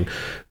saying.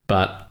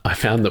 But I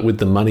found that with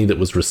the money that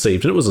was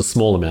received, and it was a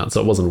small amount,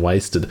 so it wasn't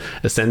wasted,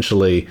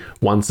 essentially,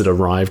 once it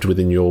arrived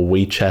within your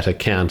WeChat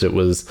account, it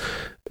was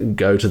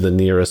go to the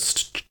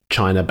nearest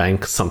China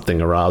bank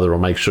something or other, or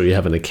make sure you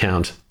have an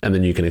account, and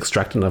then you can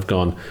extract it. And I've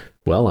gone,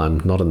 well, I'm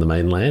not in the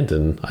mainland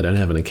and I don't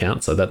have an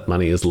account, so that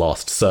money is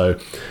lost. So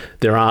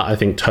there are, I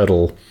think,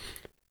 total,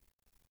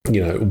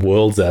 you know,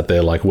 worlds out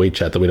there like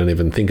WeChat that we don't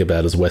even think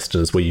about as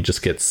Westerners, where you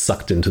just get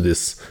sucked into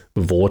this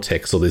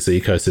vortex or this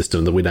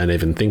ecosystem that we don't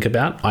even think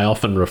about. I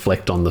often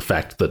reflect on the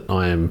fact that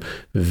I am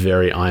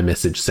very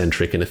iMessage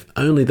centric, and if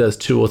only those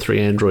 2 or 3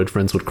 Android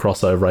friends would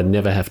cross over, I'd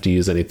never have to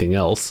use anything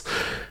else.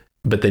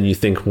 But then you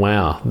think,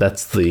 wow,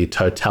 that's the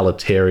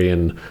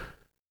totalitarian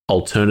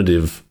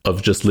alternative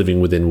of just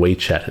living within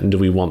WeChat, and do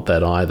we want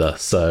that either?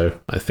 So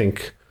I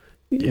think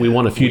we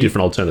want a few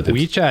different alternatives.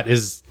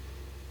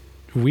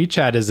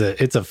 WeChat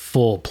is a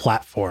full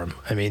platform.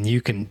 I mean,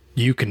 you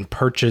can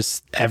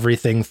purchase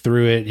everything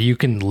through it. You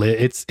can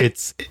I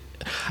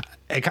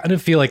kind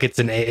of feel like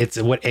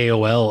it's what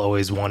AOL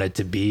always wanted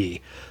to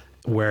be,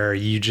 where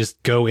you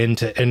just go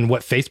into, and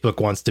what Facebook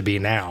wants to be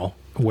now,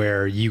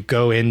 where you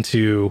go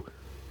into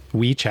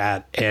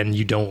WeChat and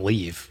you don't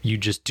leave. You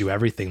just do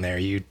everything there.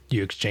 You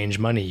exchange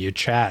money, you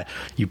chat,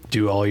 you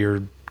do all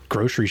your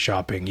grocery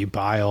shopping, you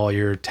buy all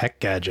your tech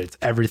gadgets.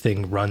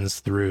 Everything runs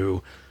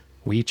through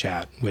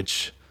WeChat,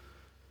 which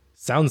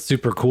sounds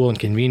super cool and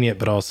convenient,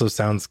 but also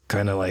sounds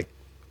kind of like,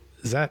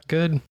 is that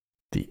good?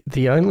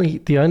 The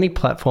only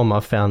platform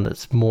I've found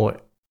that's more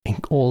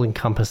all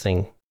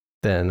encompassing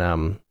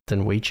than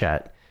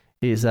WeChat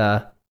is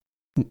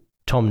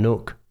Tom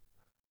Nook.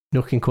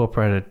 Nook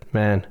Incorporated,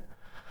 man.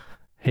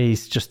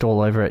 He's just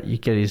all over it. You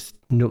get his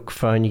Nook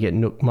phone, you get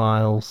Nook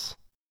miles,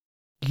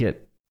 you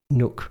get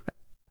Nook.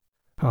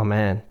 Oh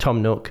man,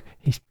 Tom Nook.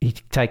 He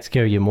takes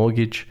care of your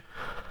mortgage.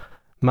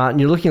 Martin,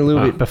 you're looking a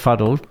little bit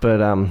befuddled, but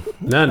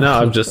No,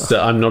 I'm just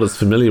I'm not as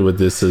familiar with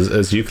this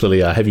as you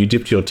clearly are. Have you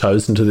dipped your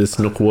toes into this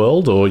Nook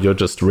world, or you're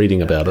just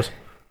reading about it?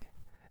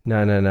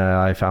 No.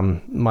 I've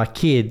my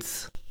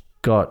kids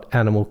got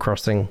Animal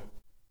Crossing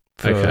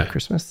for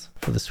Christmas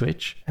for the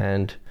Switch,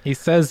 and he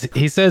says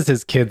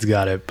his kids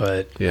got it,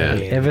 but yeah, I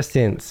mean, ever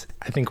since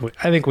I think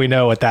we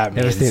know what that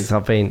means. Ever since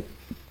I've been,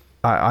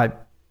 I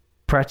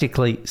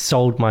practically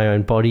sold my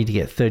own body to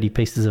get 30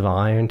 pieces of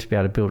iron to be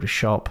able to build a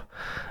shop.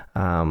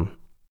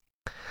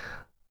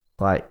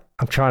 Like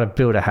I'm trying to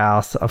build a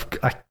house.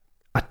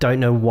 I don't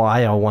know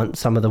why I want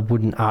some of the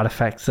wooden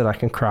artifacts that I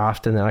can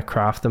craft, and then I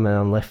craft them and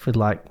I'm left with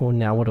like, well,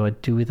 now what do I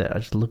do with it? I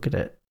just look at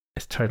it.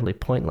 It's totally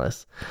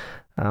pointless.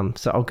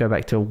 So I'll go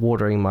back to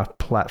watering my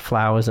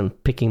flowers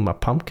and picking my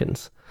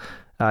pumpkins.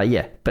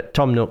 But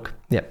Tom Nook.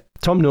 Yeah,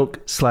 Tom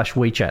Nook /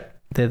 WeChat.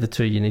 They're the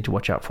two you need to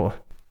watch out for.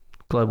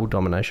 Global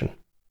domination.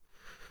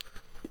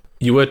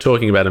 You were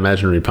talking about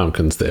imaginary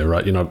pumpkins there,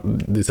 right?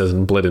 This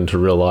hasn't bled into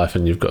real life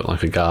and you've got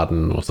like a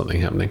garden or something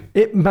happening.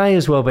 It may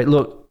as well, but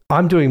look,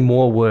 I'm doing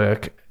more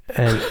work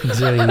and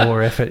exerting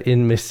more effort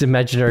in this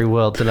imaginary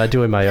world than I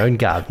do in my own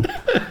garden.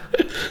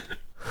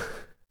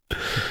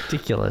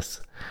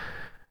 Ridiculous.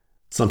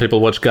 Some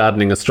people watch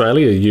Gardening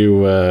Australia.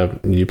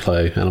 You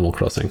play Animal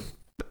Crossing.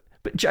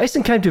 But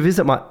Jason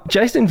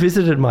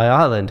visited my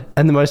island,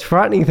 and the most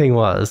frightening thing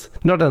was,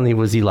 not only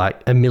was he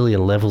like a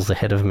million levels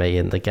ahead of me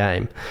in the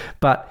game,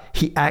 but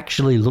he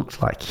actually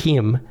looked like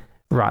him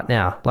right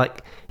now.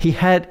 Like, he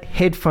had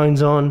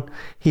headphones on,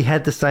 he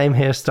had the same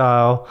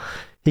hairstyle,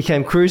 he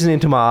came cruising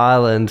into my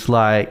island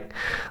like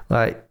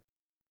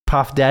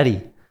Puff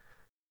Daddy.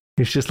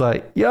 He's just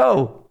like,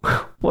 yo,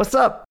 what's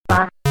up?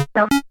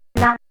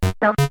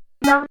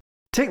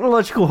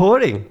 Technological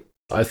hoarding.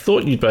 I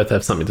thought you'd both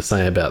have something to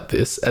say about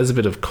this. As a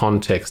bit of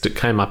context, it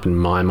came up in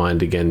my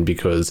mind again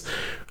because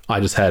I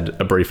just had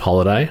a brief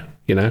holiday,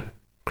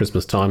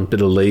 Christmas time,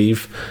 bit of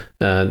leave,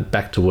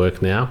 back to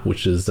work now,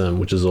 which is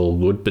all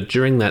good. But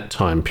during that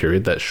time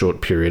period, that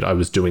short period, I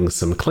was doing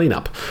some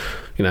cleanup,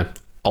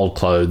 old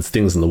clothes,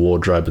 things in the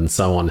wardrobe and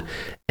so on.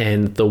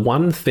 And the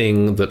one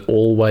thing that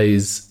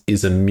always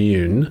is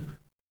immune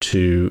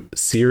to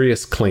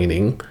serious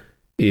cleaning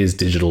is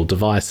digital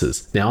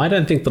devices. Now, I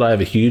don't think that I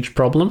have a huge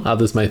problem.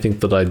 Others may think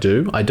that I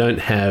do. I don't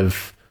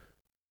have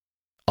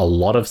a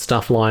lot of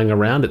stuff lying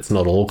around. It's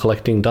not all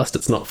collecting dust.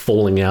 It's not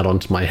falling out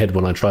onto my head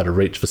when I try to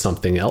reach for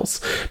something else.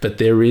 But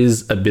there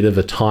is a bit of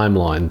a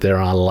timeline. There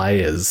are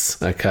layers,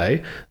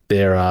 okay?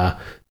 There are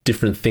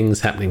different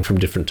things happening from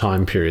different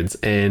time periods.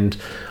 And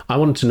I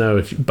wanted to know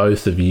if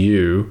both of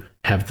you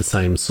have the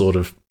same sort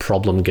of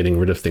problem getting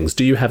rid of things.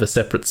 Do you have a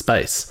separate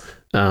space?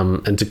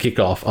 And to kick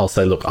off, I'll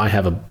say, look, I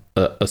have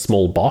a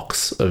small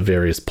box of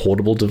various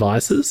portable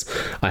devices.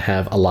 I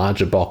have a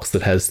larger box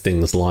that has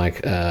things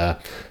like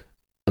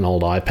an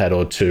old iPad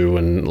or two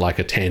and like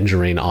a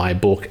Tangerine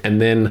iBook. And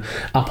then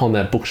up on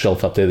that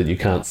bookshelf up there that you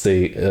can't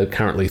see,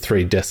 currently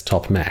 3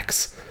 desktop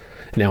Macs.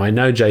 Now, I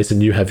know, Jason,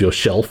 you have your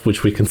shelf,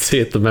 which we can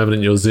see at the moment,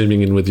 and you're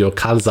zooming in with your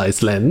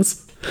Zeiss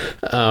lens.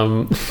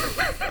 Yeah,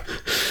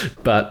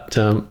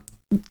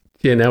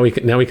 now we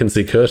can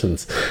see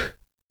curtains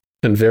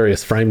and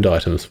various framed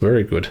items.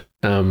 Very good.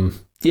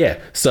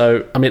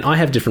 So, I mean, I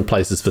have different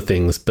places for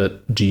things,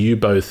 but do you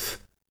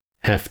both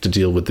have to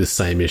deal with this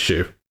same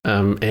issue?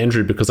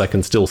 Andrew, because I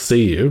can still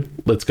see you,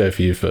 let's go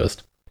for you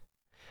first.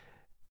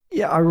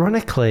 Yeah,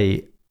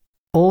 ironically,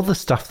 all the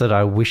stuff that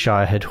I wish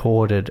I had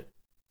hoarded,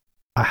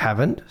 I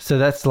haven't. So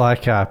that's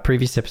like a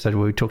previous episode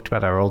where we talked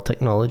about our old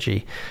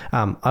technology.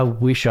 I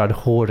wish I'd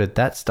hoarded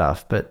that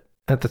stuff, but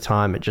at the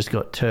time it just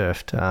got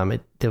turfed.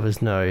 There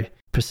was no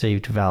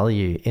perceived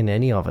value in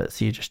any of it,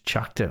 so you just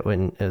chucked it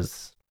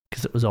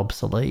because it was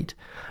obsolete.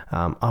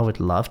 I would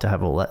love to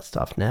have all that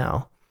stuff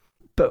now.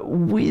 But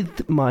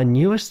with my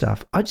newer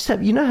stuff, I just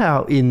have,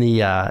 how in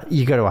the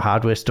you go to a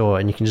hardware store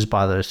and you can just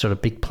buy those sort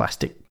of big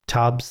plastic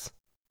tubs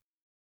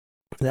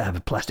that have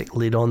a plastic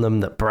lid on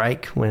them that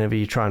break whenever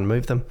you try and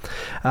move them.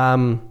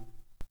 I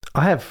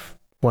have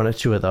 1 or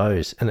 2 of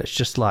those, and it's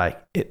just like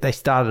they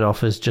started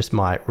off as just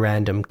my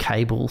random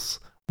cables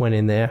went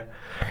in there,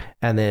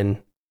 and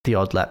then the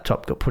odd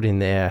laptop got put in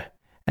there,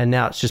 and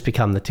now it's just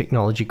become the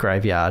technology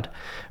graveyard.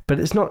 But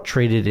it's not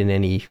treated in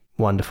any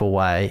wonderful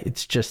way.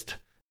 It's just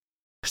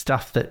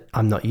stuff that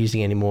I'm not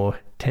using anymore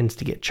tends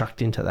to get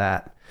chucked into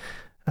that.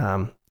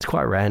 It's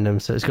quite random.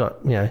 So it's got,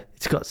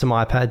 it's got some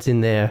iPads in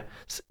there.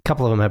 A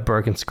couple of them have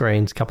broken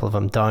screens. A couple of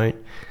them don't.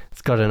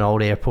 It's got an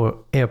old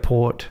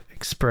Airport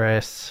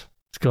Express.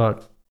 It's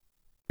got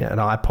an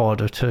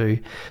iPod or 2.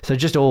 So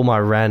just all my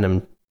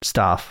random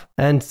stuff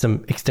and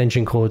some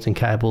extension cords and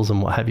cables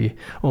and what have you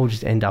all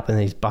just end up in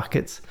these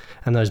buckets,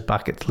 and those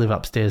buckets live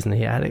upstairs in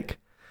the attic.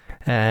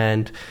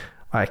 And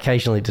I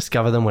occasionally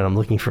discover them when I'm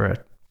looking for a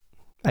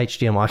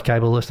HDMI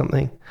cable or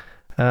something.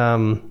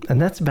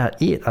 And that's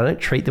about it. I don't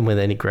treat them with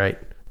any great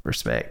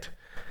respect.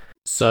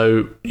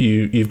 So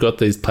you've got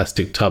these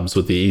plastic tubs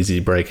with the easy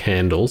break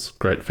handles.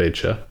 Great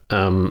feature.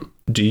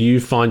 Do you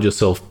find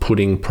yourself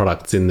putting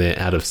products in there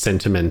out of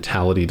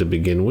sentimentality to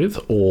begin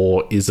with?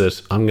 Or is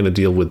it, I'm going to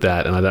deal with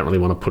that and I don't really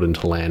want to put it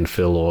into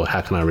landfill, or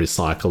how can I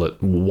recycle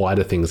it? Why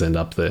do things end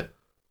up there?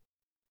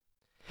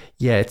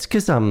 Yeah, it's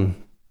because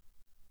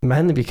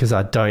mainly because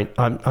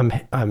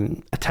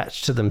I'm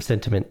attached to them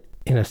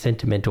in a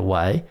sentimental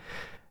way.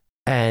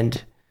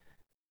 And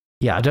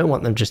yeah, I don't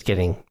want them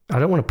I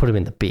don't want to put them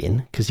in the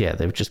bin because,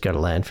 they would just go to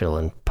landfill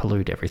and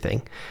pollute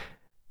everything.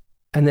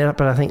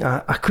 But I think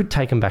I could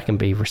take them back and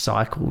be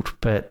recycled,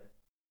 but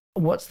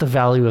what's the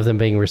value of them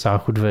being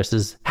recycled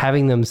versus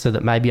having them so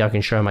that maybe I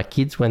can show my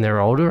kids when they're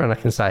older and I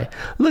can say,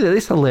 look at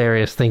this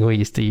hilarious thing we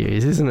used to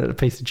use. Isn't it a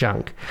piece of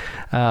junk?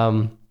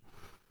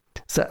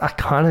 So I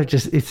kind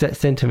of it's that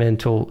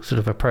sentimental sort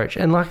of approach.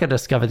 And like I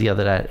discovered the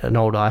other day, an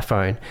old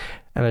iPhone,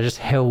 and I just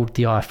held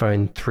the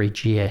iPhone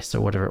 3GS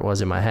or whatever it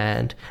was in my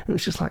hand. And it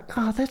was just like,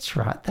 oh, that's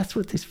right. That's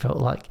what this felt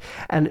like.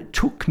 And it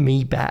took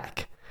me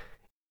back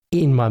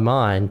in my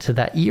mind to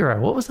that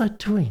era. What was I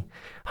doing?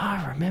 Oh,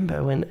 I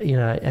remember when,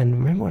 and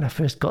remember when I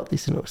first got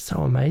this and it was so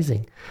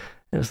amazing.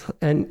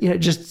 It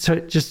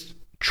just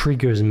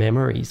triggers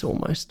memories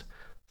almost.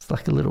 It's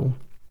like a little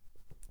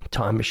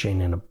time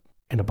machine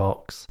in a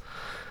box.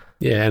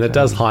 Yeah, and it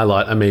does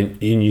highlight, I mean,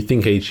 you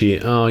think each year,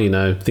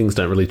 things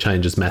don't really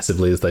change as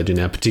massively as they do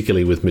now,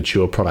 particularly with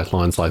mature product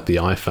lines like the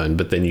iPhone.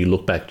 But then you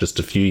look back just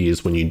a few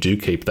years when you do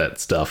keep that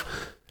stuff,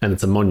 and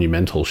it's a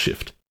monumental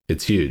shift.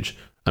 It's huge.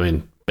 I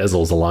mean,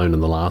 bezels alone in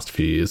the last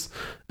few years.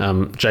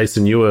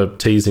 Jason, you were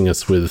teasing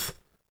us with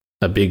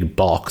a big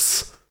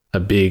box, a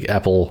big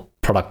Apple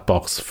product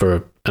box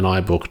for an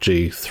iBook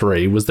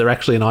G3. Was there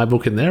actually an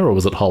iBook in there, or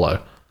was it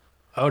hollow?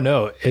 Oh,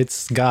 no,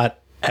 it's got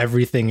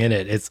everything in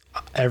it. It's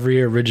every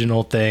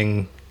original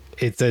thing.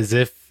 It's as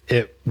if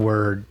it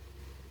were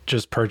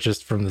just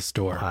purchased from the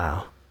store.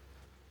 Wow.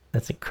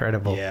 That's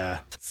incredible. Yeah.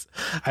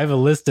 I have a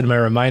list in my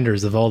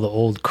reminders of all the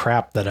old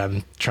crap that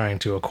I'm trying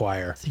to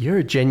acquire. So you're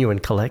a genuine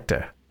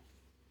collector.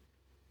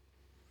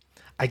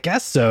 I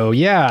guess so.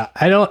 Yeah.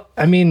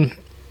 I mean,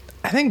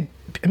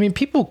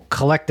 people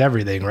collect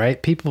everything, right?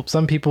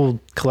 Some people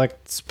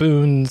collect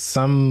spoons,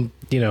 some,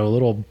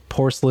 little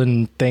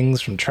porcelain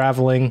things from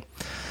traveling.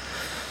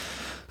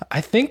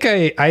 I think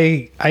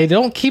I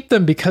don't keep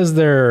them because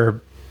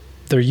they're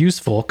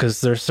useful, because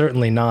they're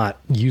certainly not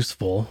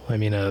useful. I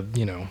mean,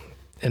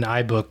 an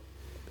iBook,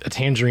 a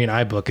Tangerine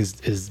iBook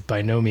is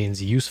by no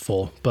means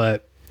useful,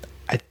 but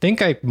I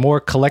think I more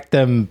collect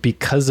them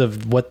because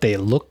of what they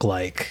look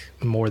like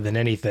more than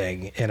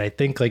anything. And I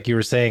think, like you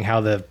were saying,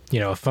 how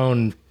a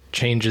phone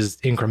changes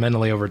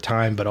incrementally over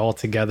time, but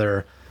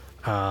altogether,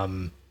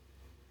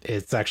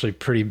 it's actually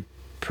pretty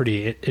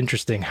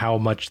interesting how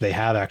much they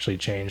have actually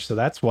changed. So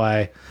that's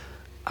why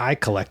I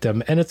collect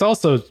them. And it's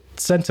also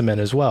sentiment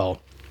as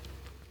well.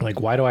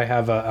 Like, why do I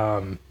have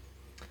a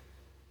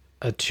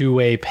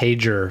two-way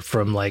pager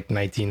from like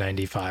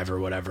 1995 or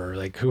whatever?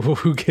 Like,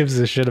 who gives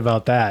a shit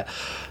about that?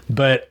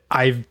 But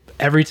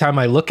every time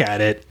I look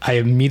at it, I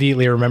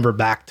immediately remember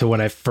back to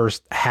when I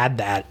first had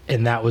that,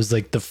 and that was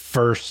like the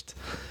first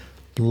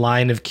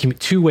line of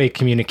two-way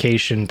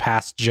communication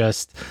past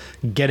just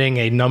getting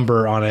a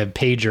number on a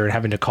pager and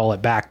having to call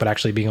it back, but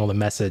actually being able to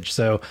message.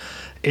 So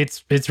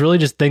it's really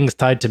just things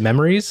tied to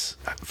memories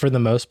for the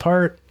most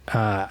part.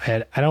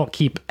 I don't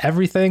keep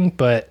everything,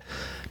 but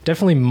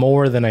definitely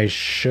more than I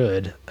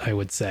should, I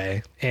would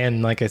say.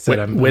 And like I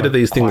said, where do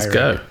these things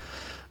go?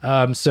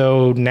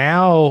 So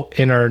now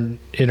in our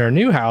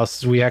new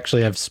house, we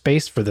actually have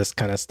space for this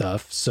kind of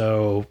stuff.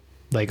 So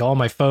like all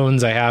my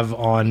phones I have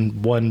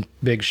on one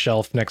big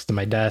shelf next to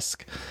my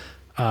desk.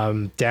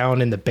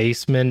 Down in the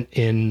basement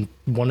in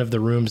one of the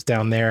rooms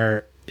down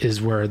there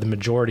is where the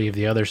majority of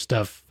the other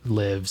stuff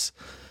lives.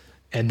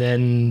 And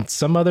then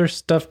some other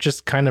stuff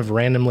just kind of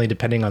randomly,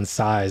 depending on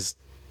size,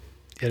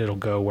 it'll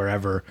go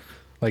wherever.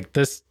 Like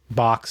this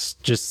box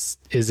just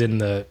is in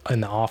the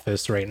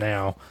office right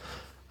now.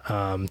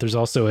 There's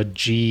also a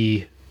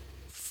G4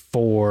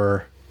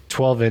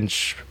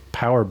 12-inch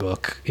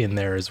PowerBook in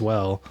there as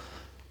well.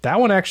 That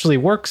one actually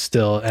works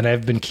still, and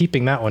I've been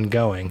keeping that one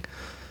going,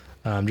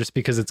 just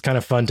because it's kind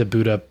of fun to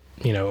boot up,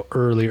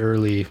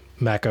 early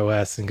Mac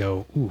OS and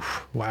go, ooh,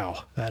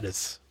 wow, that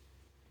is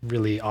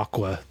really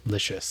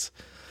aqualicious.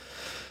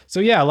 So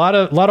yeah, a lot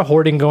of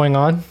hoarding going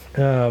on.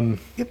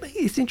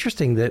 It's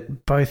interesting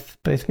that both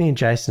me and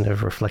Jason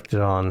have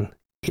reflected on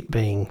it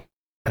being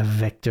a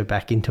vector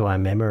back into our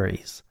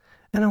memories,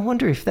 and I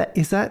wonder if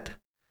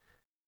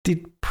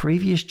did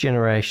previous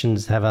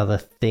generations have other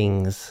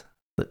things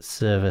that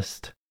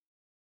serviced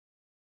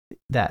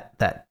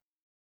that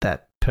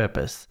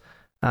purpose?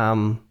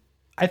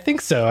 I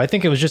think so. I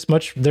think it was just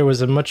there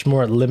was a much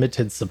more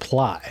limited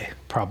supply,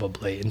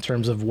 probably, in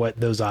terms of what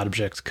those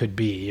objects could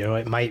be.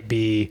 It might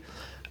be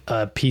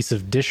a piece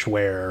of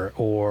dishware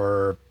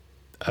or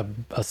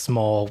a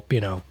small,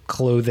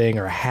 clothing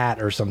or a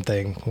hat or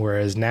something.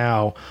 Whereas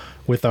now,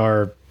 with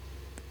our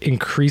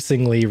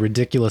increasingly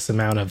ridiculous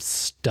amount of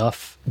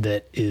stuff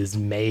that is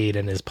made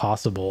and is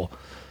possible,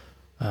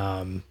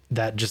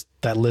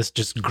 that list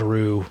just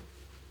grew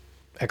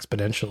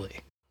exponentially.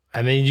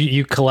 I mean,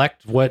 you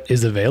collect what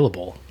is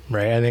available,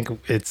 right? I think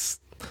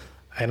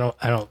I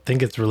don't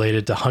think it's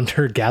related to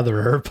hunter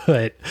gatherer,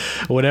 but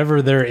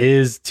whatever there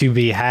is to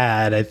be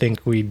had, I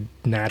think we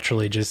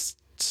naturally just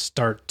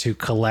start to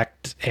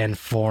collect and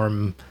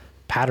form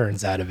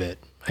patterns out of it.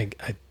 I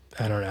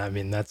don't know. I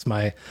mean, that's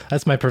my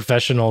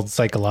professional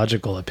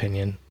psychological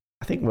opinion.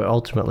 I think we're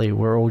all just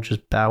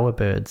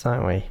bowerbirds,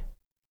 aren't we?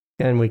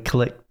 And we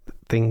collect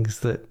things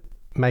that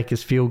make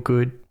us feel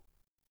good.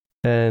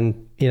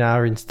 And in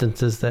our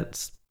instances,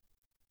 that's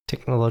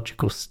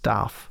technological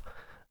stuff,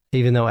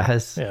 even though it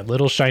has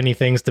little shiny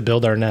things to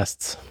build our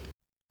nests.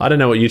 I don't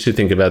know what you two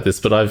think about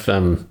this, but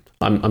I'm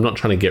not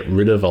trying to get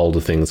rid of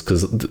older things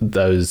because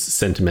those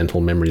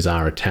sentimental memories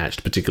are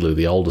attached, particularly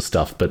the older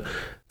stuff. But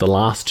the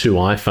last two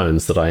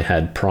iPhones that I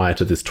had prior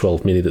to this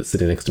 12 mini that's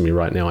sitting next to me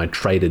right now, I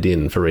traded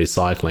in for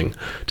recycling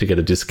to get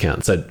a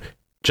discount. So,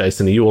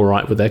 Jason, are you all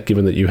right with that,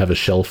 given that you have a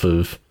shelf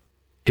of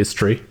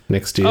history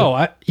next to you?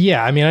 Oh,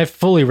 yeah. I mean, I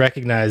fully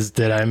recognize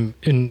that I'm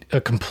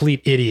a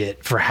complete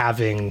idiot for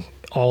having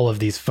all of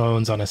these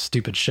phones on a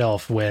stupid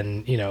shelf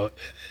when,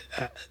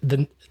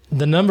 the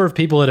number of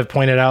people that have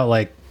pointed out,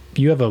 like,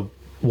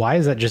 why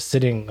is that just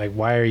sitting? Like,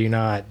 why are you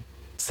not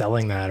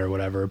selling that or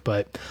whatever?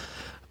 But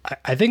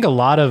I think a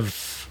lot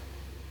of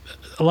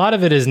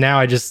it is now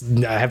I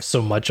have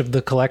so much of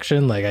the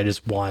collection. Like, I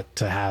just want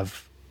to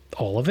have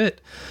all of it.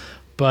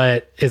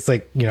 But it's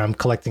like, I'm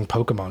collecting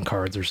Pokemon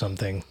cards or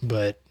something.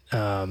 But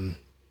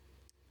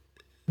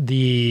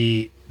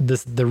the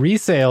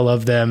resale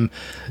of them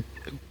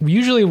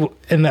usually,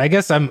 and I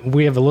guess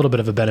we have a little bit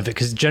of a benefit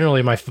because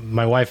generally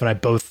my wife and I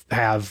both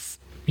have,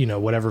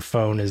 whatever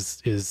phone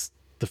is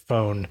the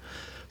phone.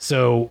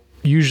 So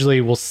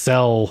usually we'll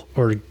sell,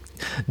 or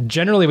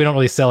generally we don't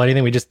really sell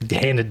anything. We just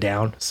hand it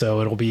down. So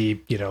it'll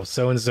be,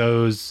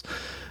 so-and-so's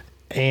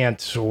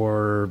aunt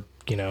or,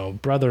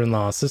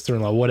 brother-in-law,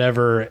 sister-in-law,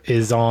 whatever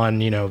is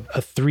on,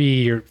 a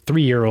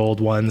 3-year-old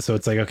one. So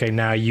it's like, okay,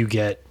 now you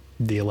get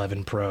the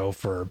 11 Pro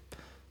for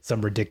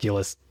some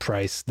ridiculous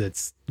price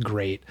that's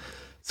great.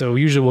 So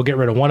usually we'll get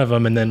rid of one of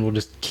them and then we'll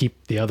just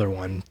keep the other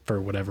one for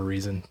whatever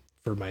reason.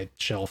 For my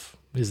shelf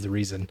is the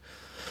reason.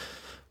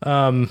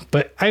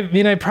 But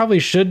I probably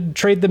should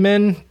trade them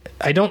in.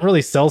 I don't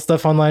really sell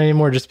stuff online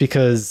anymore just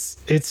because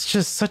it's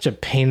just such a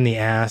pain in the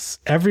ass.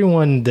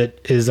 Everyone that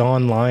is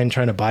online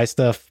trying to buy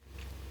stuff,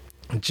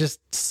 it just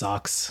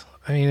sucks.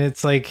 I mean,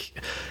 it's like,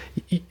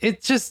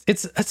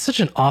 it's such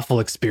an awful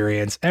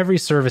experience. Every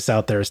service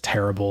out there is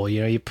terrible.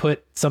 You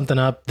put something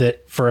up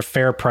that for a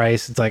fair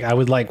price, it's like, I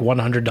would like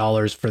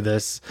 $100 for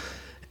this.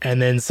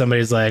 And then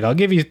somebody's like, I'll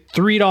give you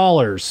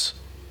 $3,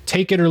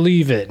 take it or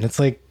leave it. And it's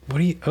like,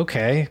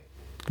 okay,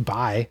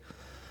 bye.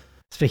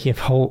 Speaking of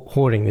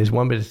hoarding, there's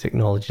one bit of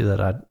technology that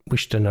I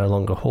wish to no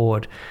longer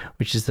hoard,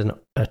 which is a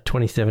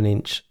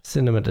 27-inch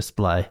cinema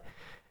display.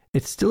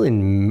 It's still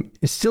in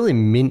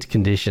mint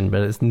condition,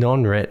 but it's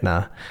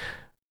non-retina.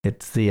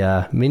 It's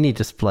the mini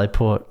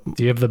DisplayPort.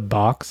 Do you have the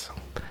box?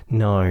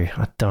 No,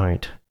 I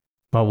don't.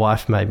 My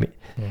wife made me.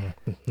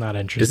 Not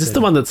interested. Is this the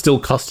one that's still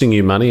costing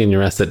you money in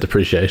your asset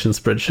depreciation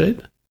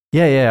spreadsheet?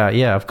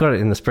 Yeah. I've got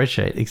it in the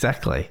spreadsheet,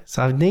 exactly.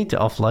 So I need to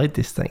offload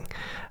this thing.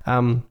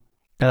 And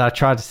I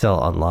tried to sell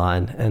it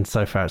online, and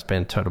so far it's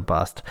been a total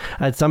bust.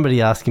 I had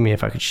somebody asking me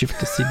if I could ship it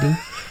to Sydney.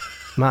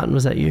 Martin,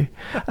 was that you?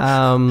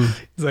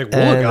 He's like,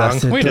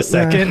 Wollongong, wait a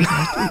second.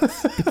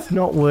 It's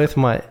not worth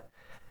my...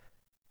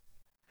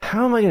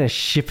 How am I going to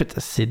ship it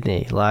to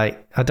Sydney?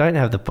 Like, I don't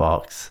have the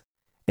box.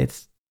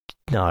 It's...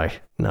 No.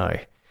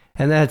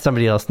 And they had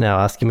somebody else now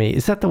asking me,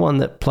 is that the one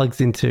that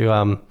plugs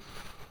into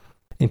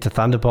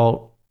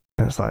Thunderbolt?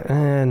 And it's like,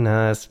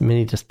 no, it's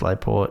mini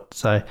DisplayPort.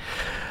 So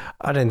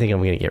I don't think I'm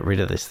going to get rid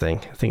of this thing.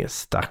 I think it's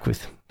stuck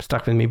with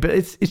me. But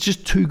it's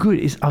just too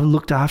good. I've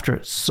looked after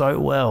it so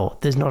well.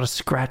 There's not a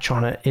scratch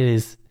on it. It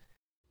is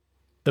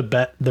the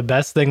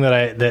best thing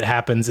that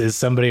happens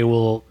is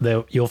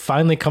you'll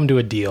finally come to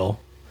a deal,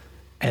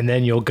 and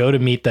then you'll go to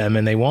meet them,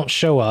 and they won't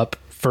show up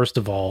first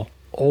of all,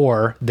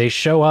 or they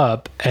show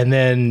up and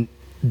then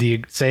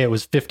say it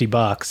was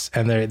 $50,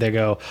 and they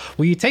go,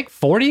 "Will you take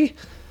 40?"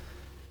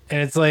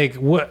 And it's like,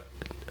 what?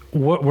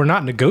 We're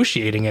not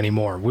negotiating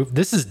anymore.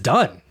 This is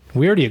done.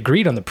 We already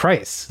agreed on the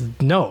price.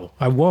 No,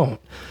 I won't.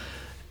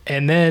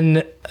 And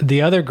then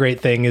the other great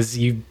thing is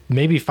you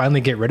maybe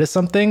finally get rid of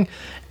something,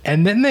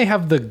 and then they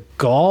have the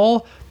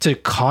gall to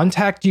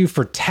contact you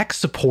for tech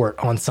support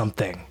on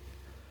something.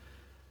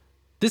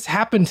 This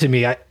happened to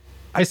me.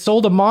 I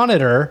sold a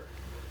monitor.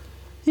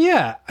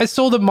 Yeah, I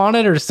sold a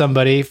monitor to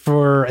somebody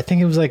for, I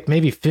think it was like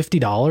maybe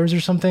 $50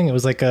 or something. It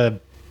was like a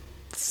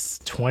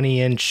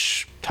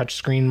 20-inch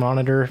touchscreen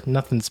monitor,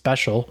 nothing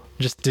special,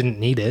 just didn't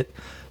need it.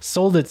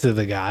 Sold it to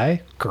the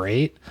guy,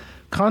 great.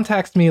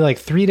 Contacts me like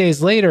 3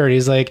 days later, and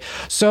he's like,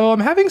 so I'm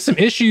having some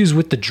issues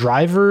with the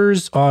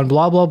drivers on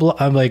blah, blah, blah.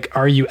 I'm like,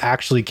 are you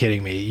actually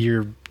kidding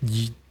me?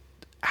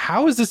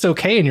 How is this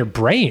okay in your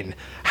brain?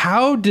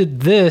 How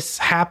did this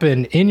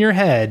happen in your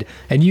head?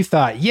 And you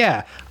thought,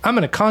 yeah, I'm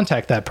going to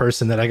contact that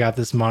person that I got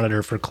this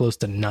monitor for close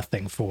to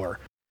nothing for.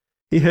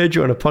 He heard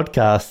you on a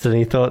podcast and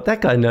he thought,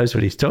 that guy knows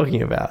what he's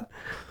talking about.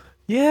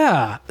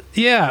 Yeah,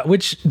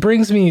 which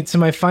brings me to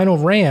my final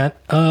rant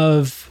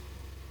of,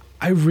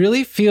 I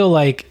really feel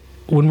like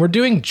when we're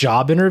doing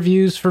job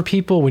interviews for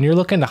people, when you're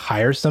looking to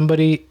hire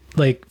somebody,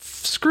 like,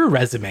 screw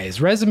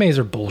resumes. Resumes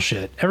are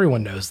bullshit.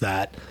 Everyone knows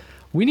that.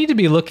 We need to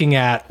be looking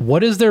at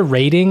what is their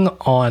rating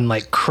on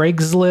like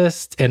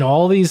Craigslist and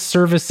all these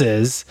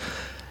services.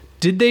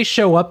 Did they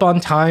show up on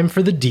time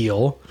for the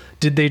deal?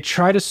 Did they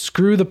try to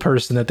screw the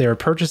person that they were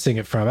purchasing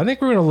it from? I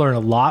think we're going to learn a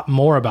lot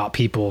more about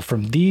people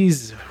from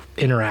these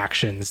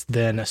interactions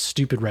than a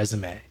stupid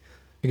resume.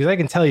 Because I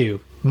can tell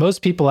you,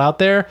 most people out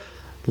there,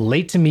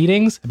 late to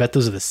meetings, I bet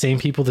those are the same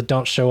people that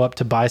don't show up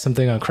to buy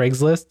something on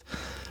Craigslist,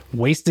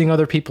 wasting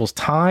other people's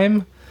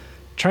time,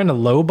 trying to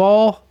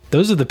lowball.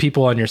 Those are the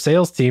people on your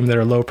sales team that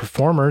are low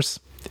performers.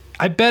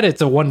 I bet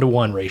it's a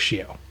 1-to-1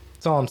 ratio.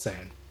 That's all I'm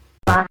saying.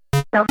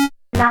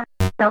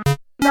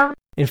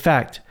 In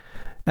fact,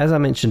 as I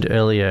mentioned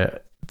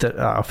earlier, that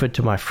I offered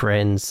to my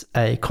friends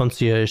a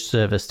concierge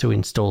service to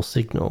install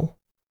Signal.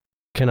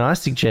 Can I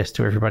suggest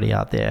to everybody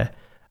out there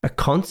a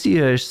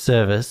concierge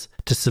service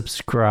to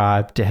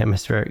subscribe to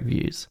Hemispheric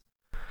Views?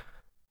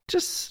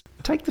 Just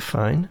take the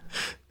phone,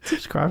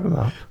 subscribe them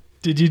up.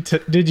 Did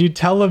you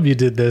tell them you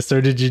did this,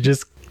 or did you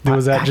just...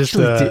 Was that just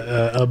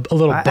a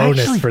little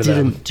bonus for them?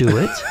 I didn't do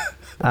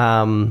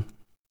it,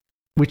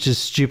 which is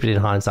stupid in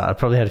hindsight. I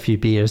probably had a few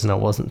beers and I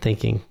wasn't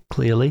thinking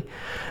clearly.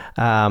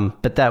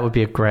 But that would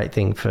be a great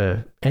thing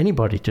for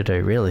anybody to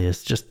do, really,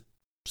 is just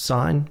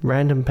sign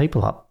random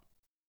people up.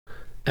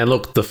 And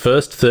look, the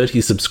first 30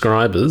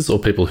 subscribers, or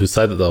people who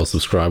say that they'll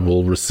subscribe,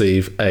 will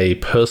receive a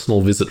personal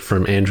visit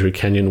from Andrew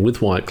Kenyon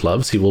with white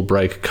gloves. He will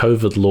break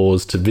COVID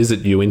laws to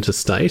visit you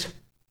interstate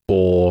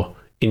or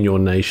in your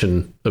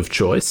nation of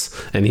choice,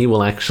 and he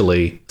will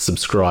actually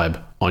subscribe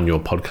on your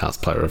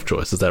podcast player of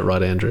choice. Is that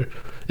right, Andrew?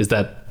 Is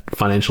that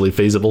financially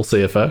feasible,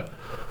 CFO?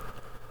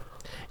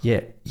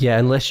 Yeah,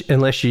 unless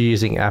you're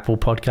using Apple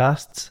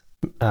Podcasts,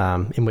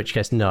 in which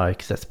case no,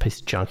 because that's a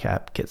piece of junk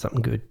app. Get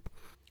something good.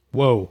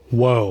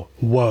 Whoa.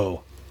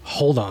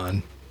 Hold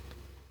on.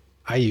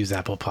 I use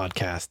Apple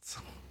Podcasts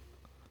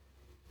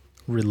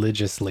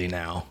religiously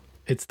now.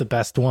 It's the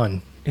best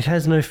one. It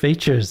has no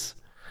features.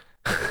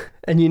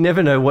 And you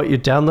never know what you're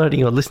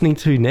downloading or listening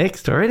to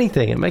next or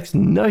anything. It makes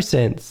no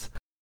sense.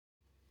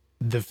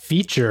 The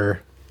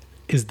feature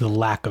is the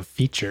lack of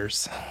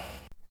features.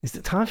 Is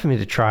it time for me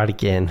to try it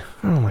again?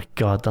 Oh my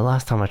God, the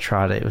last time I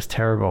tried it was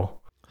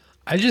terrible.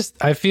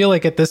 I feel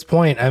like at this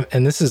point,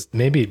 and this is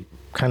maybe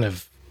kind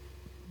of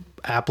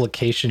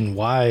application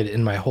wide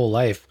in my whole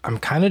life, I'm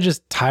kind of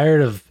just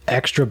tired of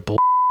extra bull.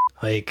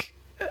 Like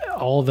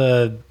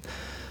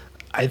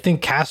I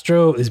think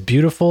Castro is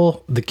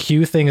beautiful. The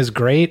Q thing is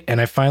great.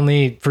 And I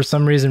finally, for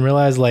some reason,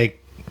 realized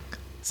like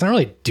it's not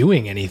really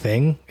doing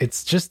anything.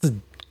 It's just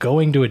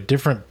going to a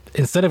different,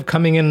 instead of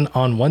coming in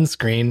on one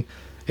screen,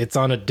 it's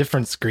on a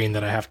different screen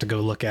that I have to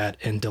go look at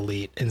and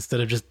delete instead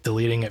of just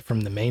deleting it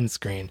from the main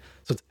screen.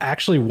 So it's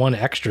actually one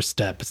extra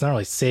step. It's not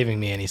really saving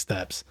me any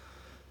steps.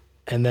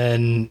 And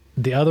then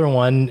the other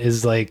one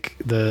is like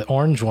the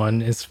orange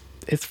one it's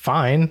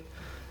fine.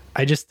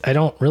 I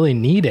don't really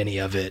need any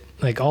of it.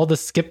 Like all the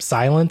skip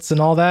silence and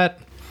all that.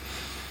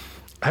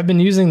 I've been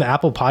using the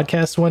Apple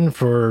Podcast one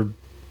for,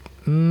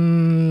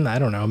 I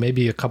don't know,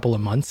 maybe a couple of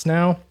months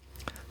now.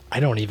 I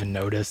don't even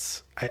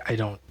notice. I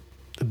don't,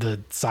 the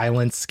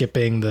silence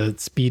skipping, the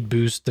speed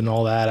boost and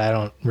all that. I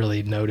don't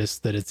really notice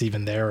that it's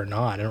even there or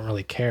not. I don't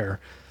really care.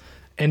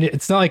 And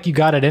it's not like you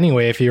got it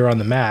anyway if you're on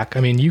the Mac.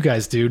 I mean, you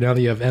guys do now that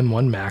you have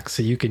M1 Mac,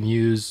 so you can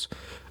use,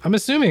 I'm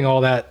assuming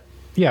all that.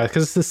 Yeah,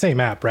 because it's the same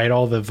app, right?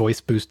 All the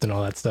voice boost and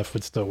all that stuff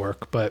would still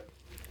work. But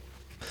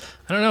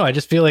I don't know. I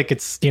just feel like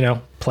it's,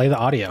 play the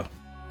audio.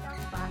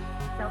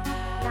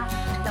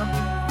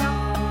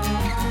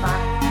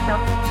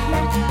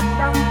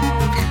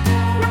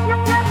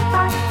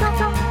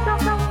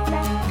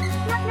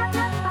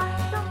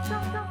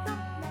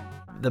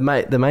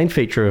 The main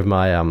feature of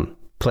my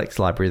Plex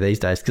library these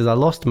days, because I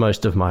lost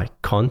most of my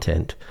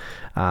content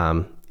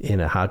in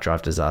a hard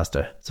drive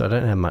disaster, so I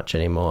don't have much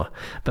anymore.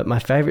 But my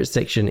favorite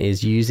section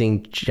is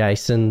using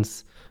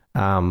Jason's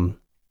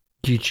YouTube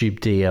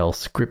DL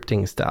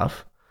scripting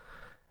stuff,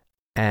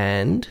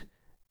 and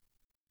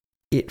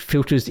it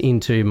filters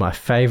into my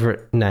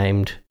favorite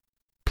named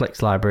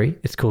Plex library.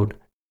 It's called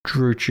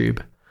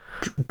DrewTube.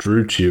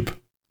 DrewTube.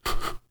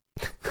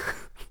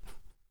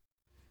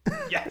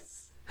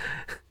 Yes.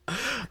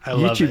 I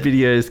love YouTube it.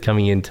 videos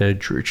coming into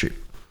DrewTube,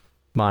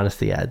 minus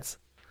the ads.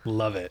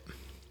 Love it.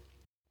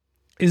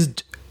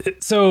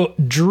 So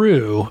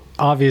Drew,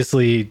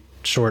 obviously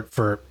short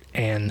for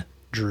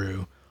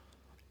Andrew.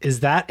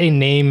 Is that a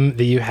name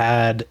that you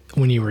had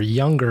when you were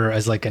younger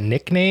as like a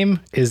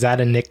nickname? Is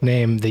that a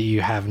nickname that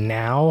you have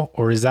now?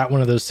 Or is that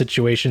one of those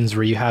situations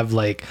where you have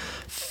like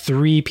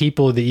 3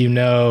 people that you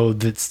know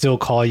that still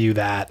call you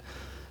that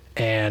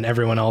and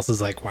everyone else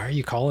is like, why are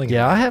you calling me?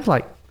 Yeah, I have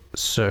like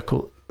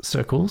circles.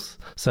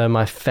 So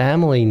my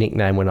family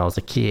nickname when I was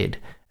a kid,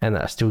 and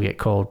that I still get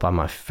called by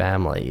my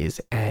family,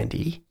 is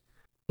Andy.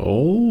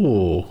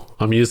 Oh,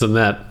 I'm using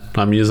that.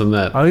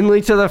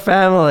 Only to the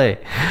family.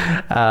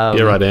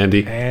 You're right,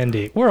 Andy.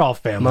 Andy. We're all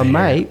family. My here.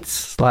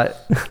 mates, like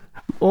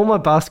all my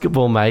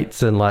basketball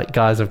mates and like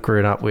guys I've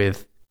grown up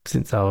with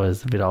since I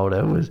was a bit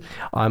older,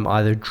 I'm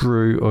either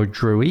Drew or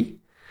Drewy.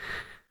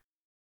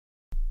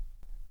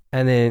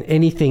 And then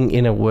anything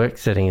in a work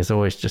setting is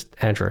always just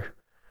Andrew.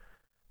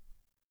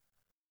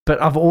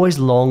 But I've always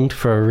longed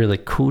for a really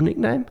cool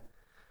nickname.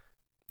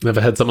 Never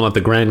had something like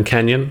the Grand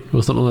Canyon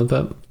or something like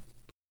that?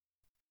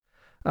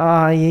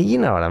 Oh, yeah, you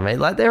know what I mean.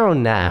 Like, they're all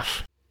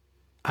naff.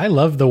 I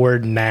love the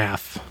word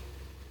naff.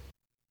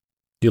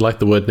 You like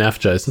the word naff,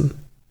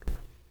 Jason?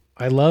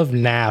 I love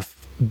naff.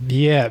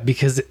 Yeah,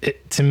 because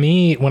to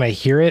me, when I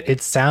hear it,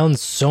 it sounds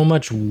so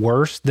much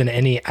worse than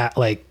any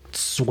like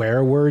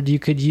swear word you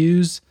could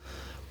use.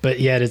 But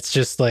yet it's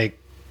just like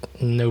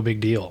no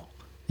big deal.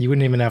 You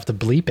wouldn't even have to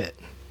bleep it.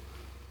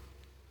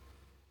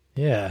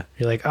 Yeah,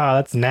 you're like, oh,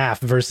 that's naff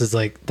versus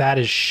like, that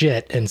is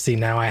shit. And see,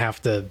 now I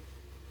have to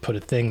put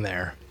a thing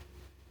there.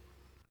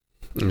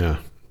 Yeah,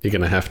 you're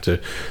going to have to.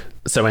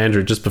 So,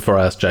 Andrew, just before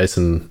I ask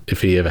Jason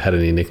if he ever had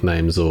any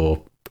nicknames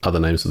or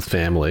other names with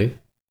family,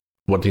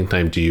 what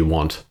nickname do you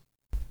want?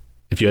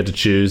 If you had to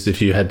choose,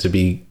 if you had to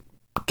be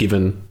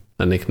given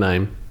a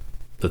nickname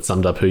that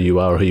summed up who you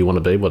are or who you want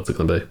to be, what's it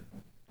going to be?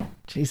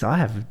 Jeez, I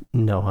have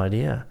no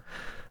idea.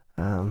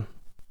 I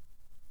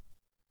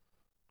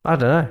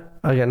don't know.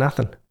 I got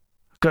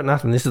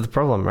nothing. This is the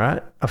problem,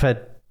 right? I've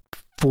had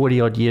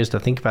 40 odd years to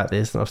think about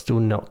this and I've still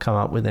not come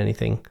up with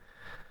anything.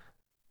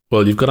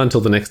 Well, you've got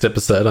until the next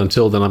episode.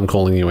 Until then, I'm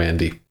calling you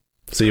Andy.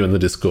 See you in the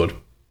Discord.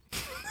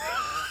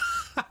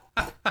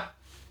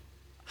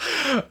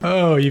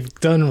 Oh, you've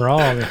done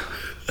wrong.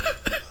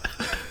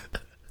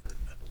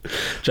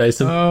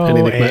 Jason,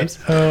 any nicknames?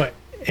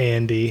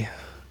 Andy.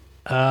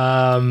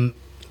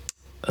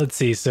 Let's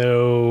see.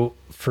 So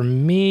for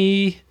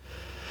me,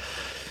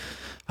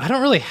 I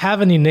don't really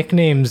have any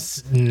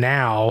nicknames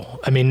now.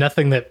 I mean,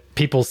 nothing that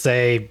people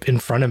say in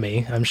front of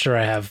me. I'm sure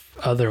I have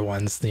other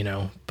ones,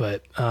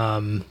 but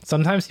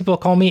sometimes people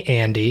call me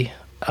Andy.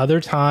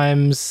 Other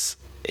times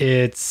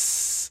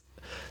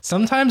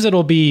sometimes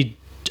it'll be,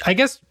 I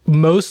guess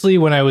mostly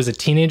when I was a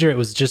teenager, it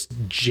was just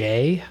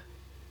Jay.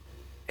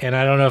 And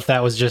I don't know if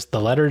that was just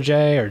the letter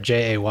J or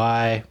Jay.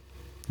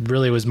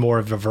 Really was more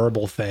of a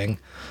verbal thing.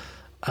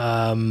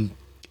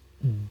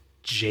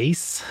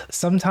 Jace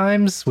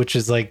sometimes, which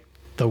is like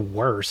the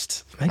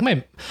worst. I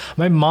think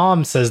my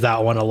mom says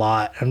that one a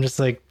lot. I'm just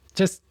like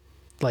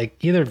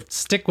either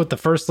stick with the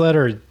first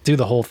letter or do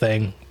the whole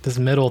thing. This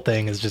middle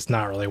thing is just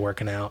not really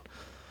working out.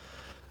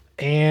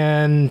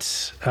 And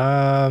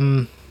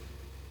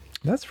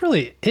that's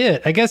really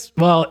it. I guess,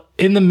 well,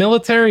 in the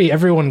military,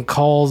 everyone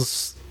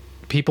calls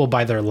people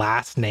by their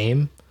last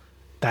name.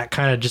 That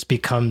kind of just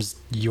becomes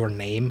your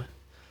name,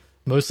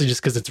 mostly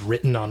just because it's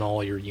written on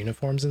all your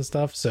uniforms and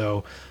stuff.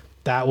 So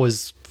that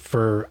was,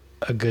 for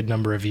a good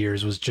number of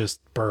years, was just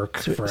Burke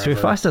forever. So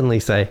if I suddenly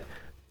say,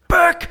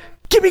 Burke,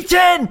 give me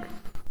 10!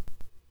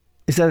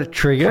 Is that a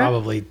trigger?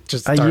 Probably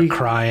just start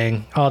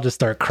crying. I'll just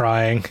start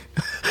crying.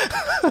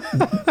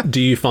 Do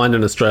you find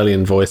an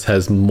Australian voice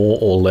has more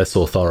or less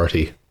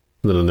authority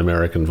than an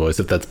American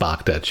voice if that's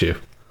barked at you?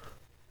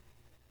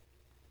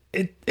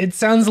 It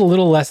sounds a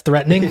little less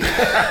threatening.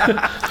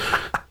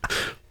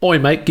 Oi,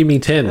 mate, give me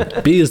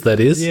 10. Beers, that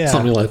is. Yeah,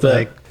 something like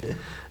that.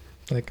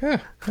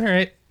 All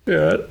right.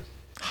 Yeah.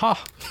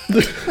 Ha.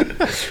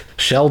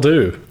 Shall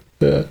do.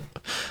 Yeah.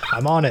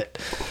 I'm on it.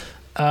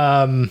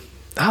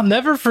 I'll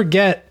never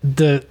forget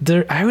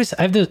I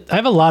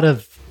have a lot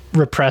of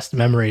repressed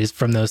memories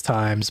from those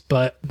times,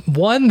 but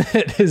one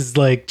that is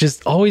like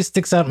just always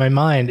sticks out in my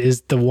mind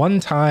is the one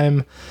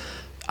time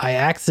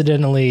I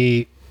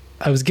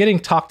was getting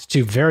talked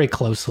to very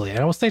closely. I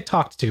don't say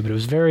talked to, but it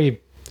was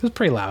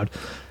pretty loud.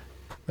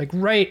 Like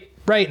right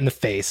in the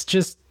face,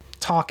 just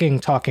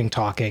talking.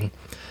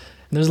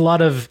 And there's a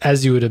lot of,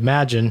 as you would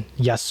imagine,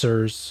 yes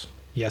sirs,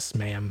 yes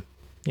ma'am,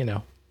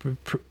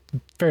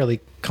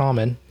 fairly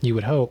common, you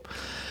would hope.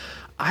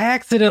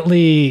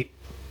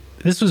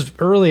 This was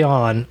early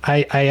on.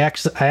 I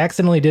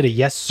accidentally did a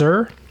yes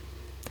sir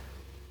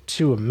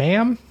to a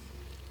ma'am.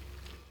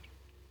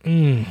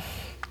 The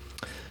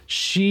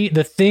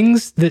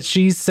things that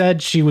she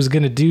said she was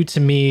going to do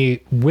to me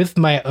with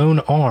my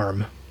own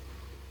arm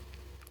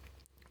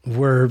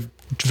were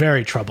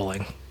very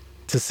troubling,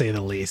 to say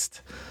the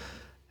least.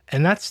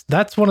 And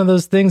that's one of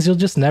those things you'll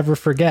just never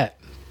forget.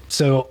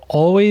 So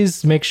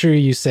always make sure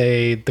you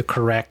say the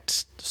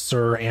correct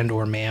sir and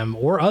or ma'am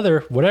or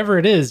whatever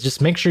it is.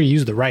 Just make sure you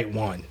use the right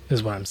one,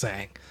 is what I'm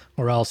saying.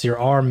 Or else your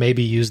arm may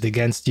be used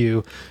against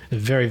you in a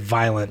very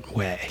violent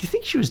way. Do you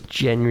think she was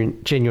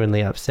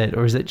genuinely upset,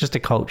 or is it just a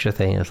culture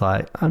thing? It's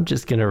like, I'm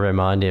just going to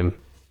remind him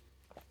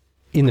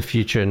in the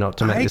future not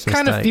to make this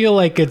mistake.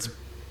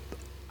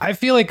 I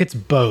feel like it's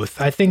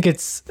both. I think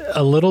it's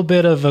a little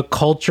bit of a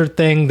culture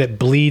thing that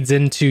bleeds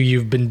into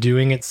you've been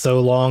doing it so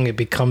long it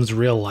becomes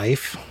real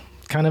life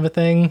kind of a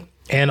thing.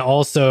 And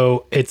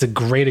also it's a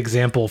great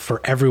example for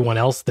everyone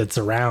else that's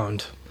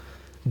around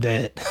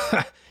that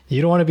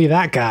you don't want to be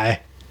that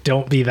guy.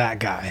 Don't be that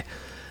guy.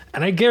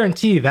 And I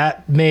guarantee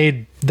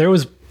there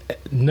was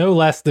no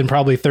less than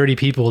probably 30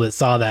 people that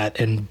saw that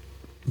and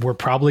were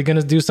probably going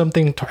to do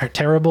something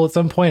terrible at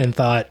some point and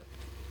thought,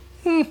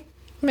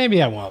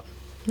 maybe I won't.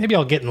 Maybe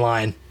I'll get in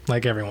line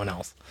like everyone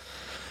else.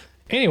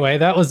 Anyway,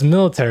 that was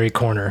Military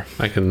Corner.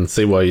 I can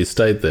see why you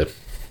stayed there.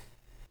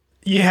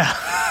 Yeah,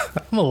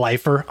 I'm a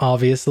lifer,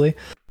 obviously.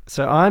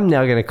 So I'm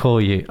now going to call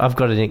you. I've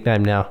got a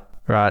nickname now,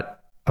 right?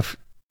 I've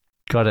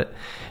got it.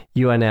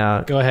 You are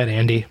now... Go ahead,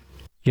 Andy.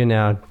 You're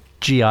now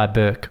G.I.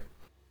 Burke.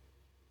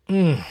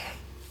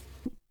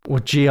 Or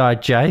G.I.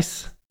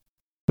 Jace.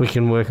 We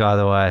can work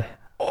either way.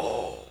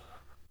 Oh.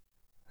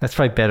 That's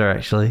probably better,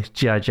 actually.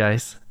 G.I.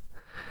 Jace.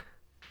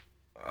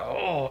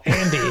 Oh,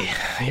 Andy,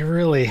 you're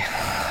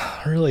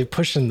really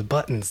pushing the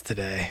buttons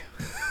today.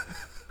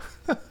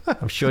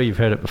 I'm sure you've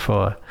heard it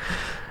before.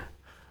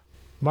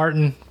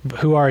 Martin,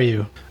 who are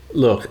you?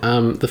 Look,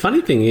 the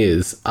funny thing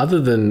is, other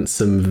than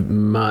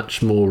some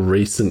much more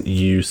recent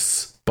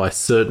use by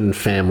certain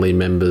family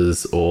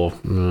members or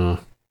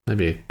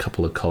maybe a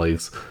couple of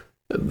colleagues,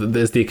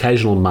 there's the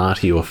occasional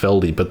Marty or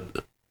Feldy,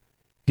 but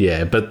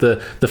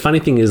the funny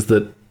thing is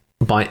that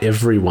by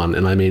everyone,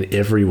 and I mean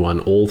everyone,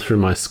 all through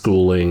my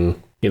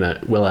schooling,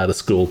 well out of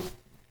school,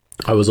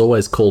 I was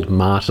always called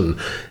Martin,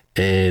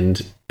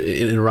 and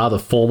in a rather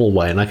formal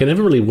way. And I can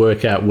never really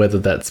work out whether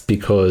that's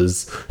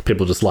because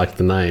people just like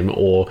the name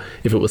or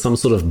if it was some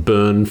sort of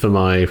burn from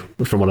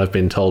what I've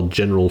been told,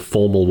 general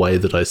formal way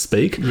that I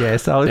speak.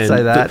 Yes, I would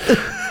say that.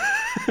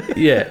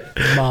 Yeah.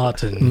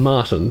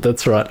 Martin,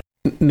 that's right.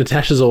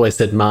 Natasha's always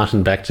said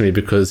Martin back to me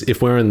because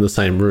if we're in the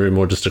same room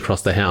or just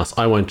across the house,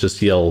 I won't just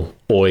yell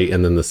oi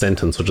and then the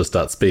sentence will just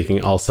start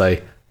speaking. I'll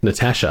say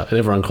Natasha, and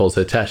everyone calls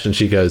her Tash, and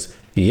she goes,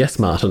 yes,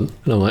 Martin.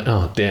 And I'm like,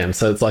 oh, damn.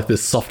 So it's like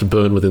this soft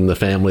burn within the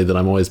family that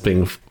I'm always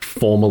being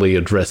formally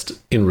addressed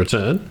in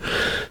return.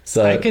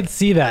 So I could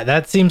see that.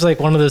 That seems like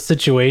one of those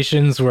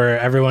situations where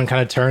everyone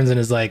kind of turns and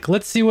is like,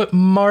 let's see what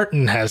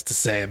Martin has to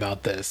say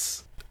about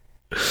this.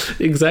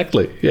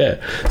 Exactly, yeah.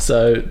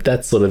 So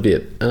that's sort of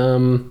it.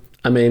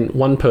 I mean,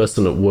 one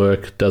person at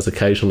work does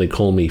occasionally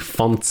call me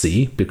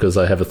Fonzie because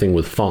I have a thing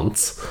with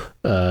fonts.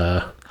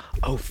 Oh,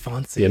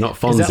 Fonzie. Yeah, not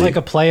Fonzie. Is that like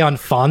a play on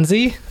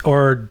Fonzie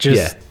or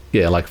just...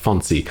 Yeah, like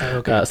Fonzie. Oh,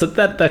 okay. So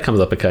that comes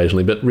up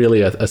occasionally, but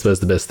really I suppose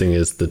the best thing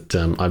is that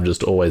I've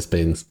just always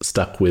been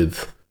stuck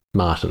with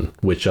Martin,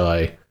 which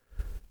I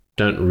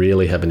don't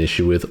really have an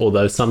issue with,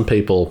 although some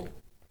people...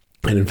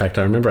 And in fact,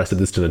 I remember I said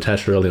this to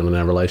Natasha early on in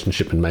our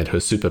relationship and made her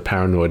super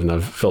paranoid, and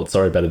I've felt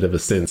sorry about it ever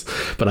since.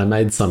 But I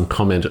made some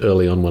comment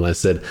early on when I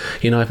said,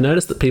 I've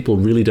noticed that people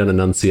really don't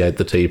enunciate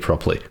the T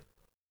properly.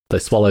 They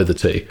swallow the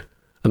T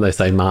and they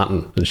say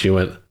Martin. And she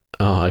went,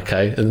 oh,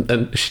 okay.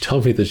 And she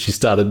told me that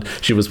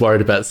she was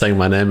worried about saying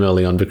my name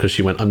early on because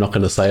she went, I'm not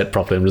going to say it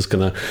properly. I'm just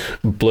going to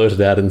blurt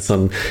it out in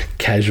some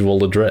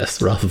casual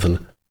address rather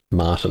than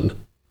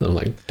Martin. I'm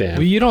like, damn.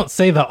 Well, you don't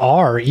say the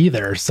R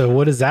either. So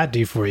what does that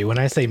do for you when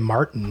I say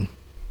Martin?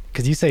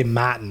 Because you say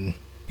Martin.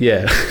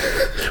 Yeah.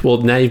 Well,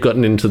 now you've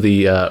gotten into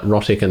the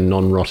rhotic and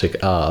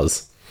non-rhotic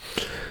R's.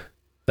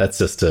 That's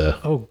just a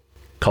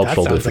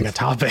cultural that sounds difference. like a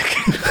topic.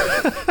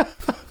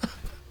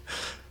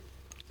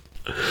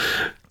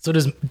 So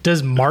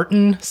does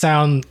Martin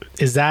sound,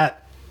 is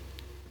that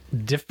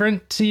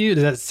different to you?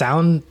 Does that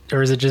sound,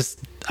 or is it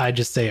just, I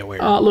just say it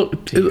weird?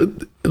 Look,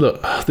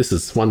 this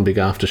is one big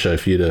after show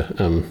for you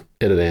to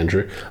edit,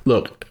 Andrew.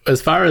 Look,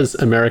 as far as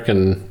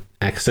American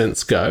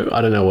accents go,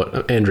 I don't know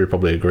what, Andrew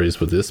probably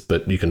agrees with this,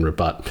 but you can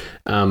rebut.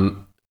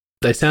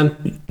 They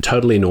sound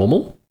totally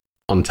normal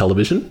on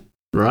television,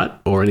 right?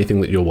 Or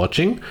anything that you're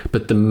watching.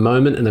 But the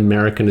moment an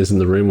American is in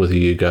the room with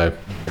you, you go,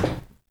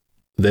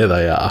 there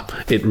they are.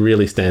 It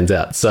really stands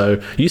out.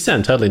 So you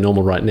sound totally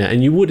normal right now,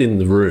 and you would in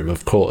the room,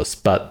 of course,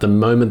 but the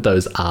moment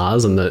those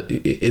R's and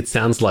it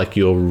sounds like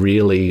you're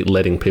really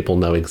letting people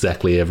know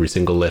exactly every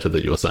single letter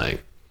that you're saying.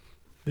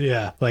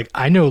 Yeah, like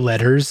I know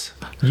letters.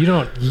 You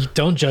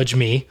don't judge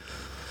me.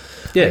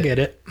 Yeah, I get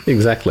it.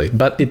 Exactly.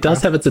 But it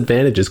does have its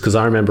advantages, because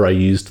I remember I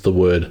used the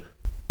word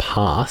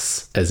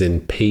pass, as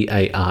in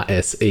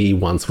P-A-R-S-E,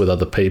 once with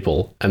other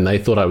people, and they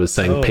thought I was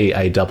saying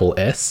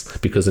P-A-S-S,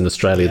 because in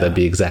Australia they'd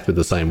be exactly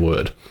the same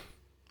word.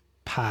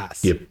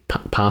 Pass. You're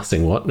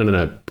passing what?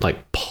 No,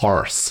 like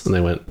parse. And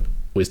they went,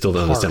 we still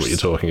don't understand what you're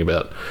talking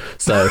about.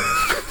 So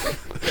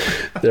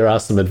there are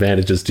some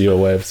advantages to your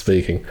way of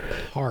speaking.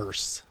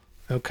 Parse.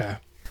 Okay.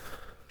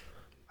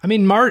 I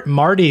mean,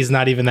 Marty's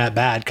not even that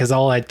bad, because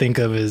all I think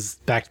of is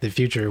Back to the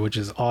Future, which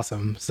is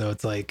awesome. So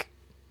it's like,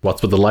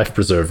 what's with the life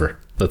preserver?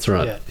 That's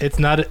right. Yeah, it's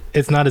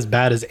not as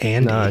bad as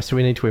Andy. No, so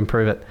we need to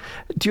improve it.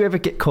 Do you ever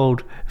get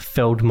called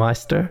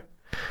Feldmeister?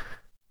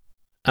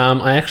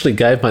 I actually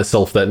gave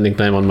myself that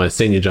nickname on my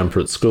senior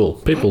jumper at school.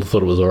 People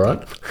thought it was all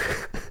right.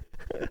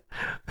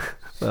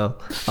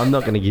 Well, I'm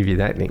not going to give you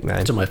that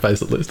nickname. To my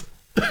face, at least.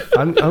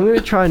 I'm going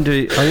to try and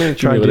do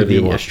whatever you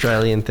the want.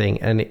 Australian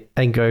thing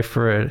and go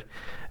for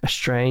a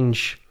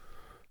strange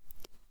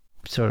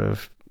sort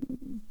of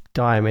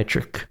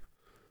diametric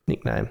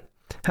nickname.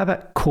 How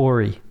about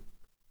Corey?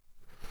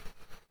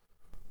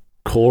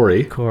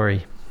 Corey.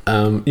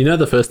 You know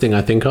the first thing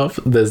I think of?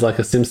 There's like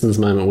a Simpsons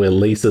moment where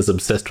Lisa's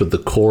obsessed with the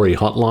Corey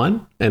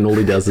hotline, and all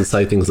he does is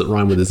say things that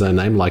rhyme with his own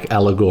name, like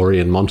allegory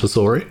and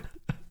Montessori.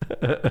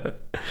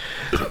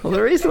 Well,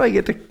 the reason I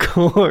get to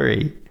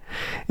Corey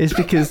is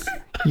because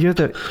you're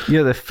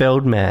the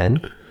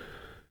Feldman,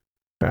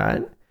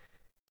 right?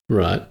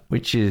 Right.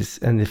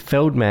 And the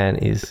Feldman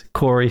is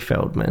Corey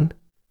Feldman,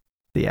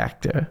 the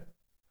actor.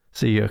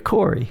 So you're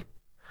Corey.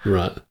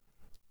 Right.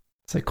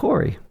 So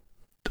Corey.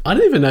 I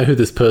don't even know who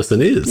this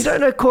person is. You don't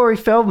know Corey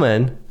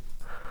Feldman?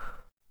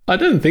 I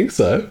don't think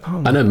so.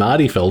 I know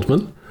Marty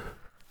Feldman.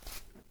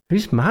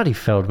 Who's Marty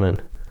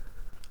Feldman?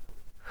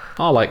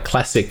 Oh, like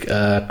classic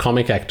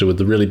comic actor with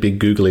the really big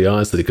googly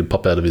eyes that he could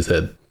pop out of his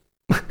head.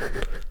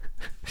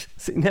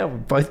 See, now we're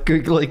both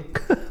Googling.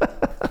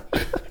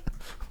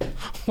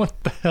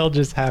 What the hell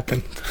just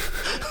happened?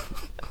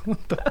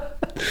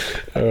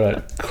 All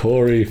right,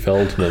 Corey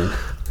Feldman.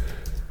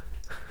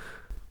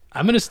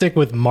 I'm gonna stick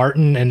with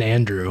Martin and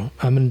Andrew.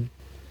 I'm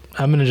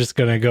just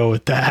gonna go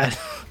with that.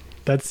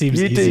 That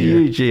seems You easier. do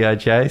you, G.I.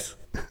 Chase.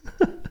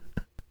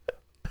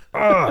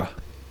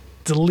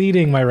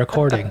 Deleting my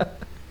recording.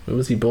 When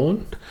was he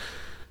born?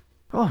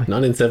 Oh,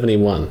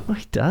 1971.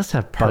 he does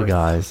have pug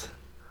eyes.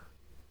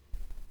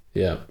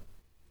 Yeah.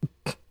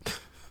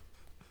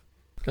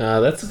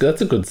 That's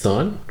a good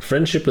sign.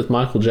 Friendship with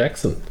Michael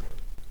Jackson.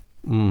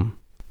 Oh,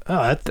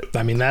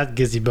 that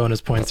gives you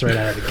bonus points right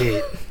out of the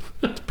gate.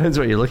 Depends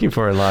what you're looking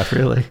for in life,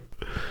 really.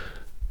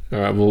 All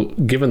right. Well,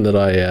 given that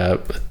I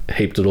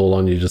heaped it all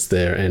on you just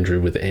there, Andrew,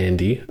 with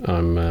Andy,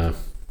 I'm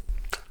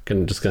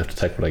just gonna have to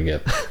take what I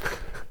get.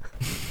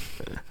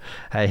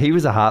 Hey, he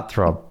was a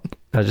heartthrob.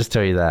 I'll just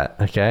tell you that,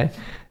 okay?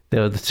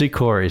 There were the two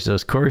Corys. There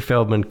was Corey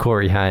Feldman,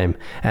 Corey Haim,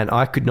 and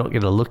I could not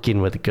get a look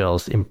in with the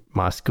girls in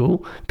my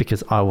school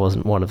because I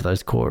wasn't one of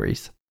those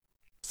Corys.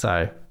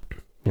 So,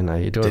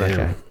 you're doing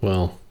okay.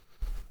 Well,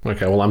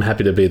 okay. Well, I'm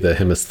happy to be the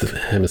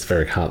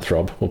hemispheric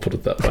heartthrob. We'll put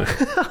it that way.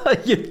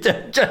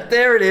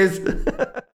 There it is.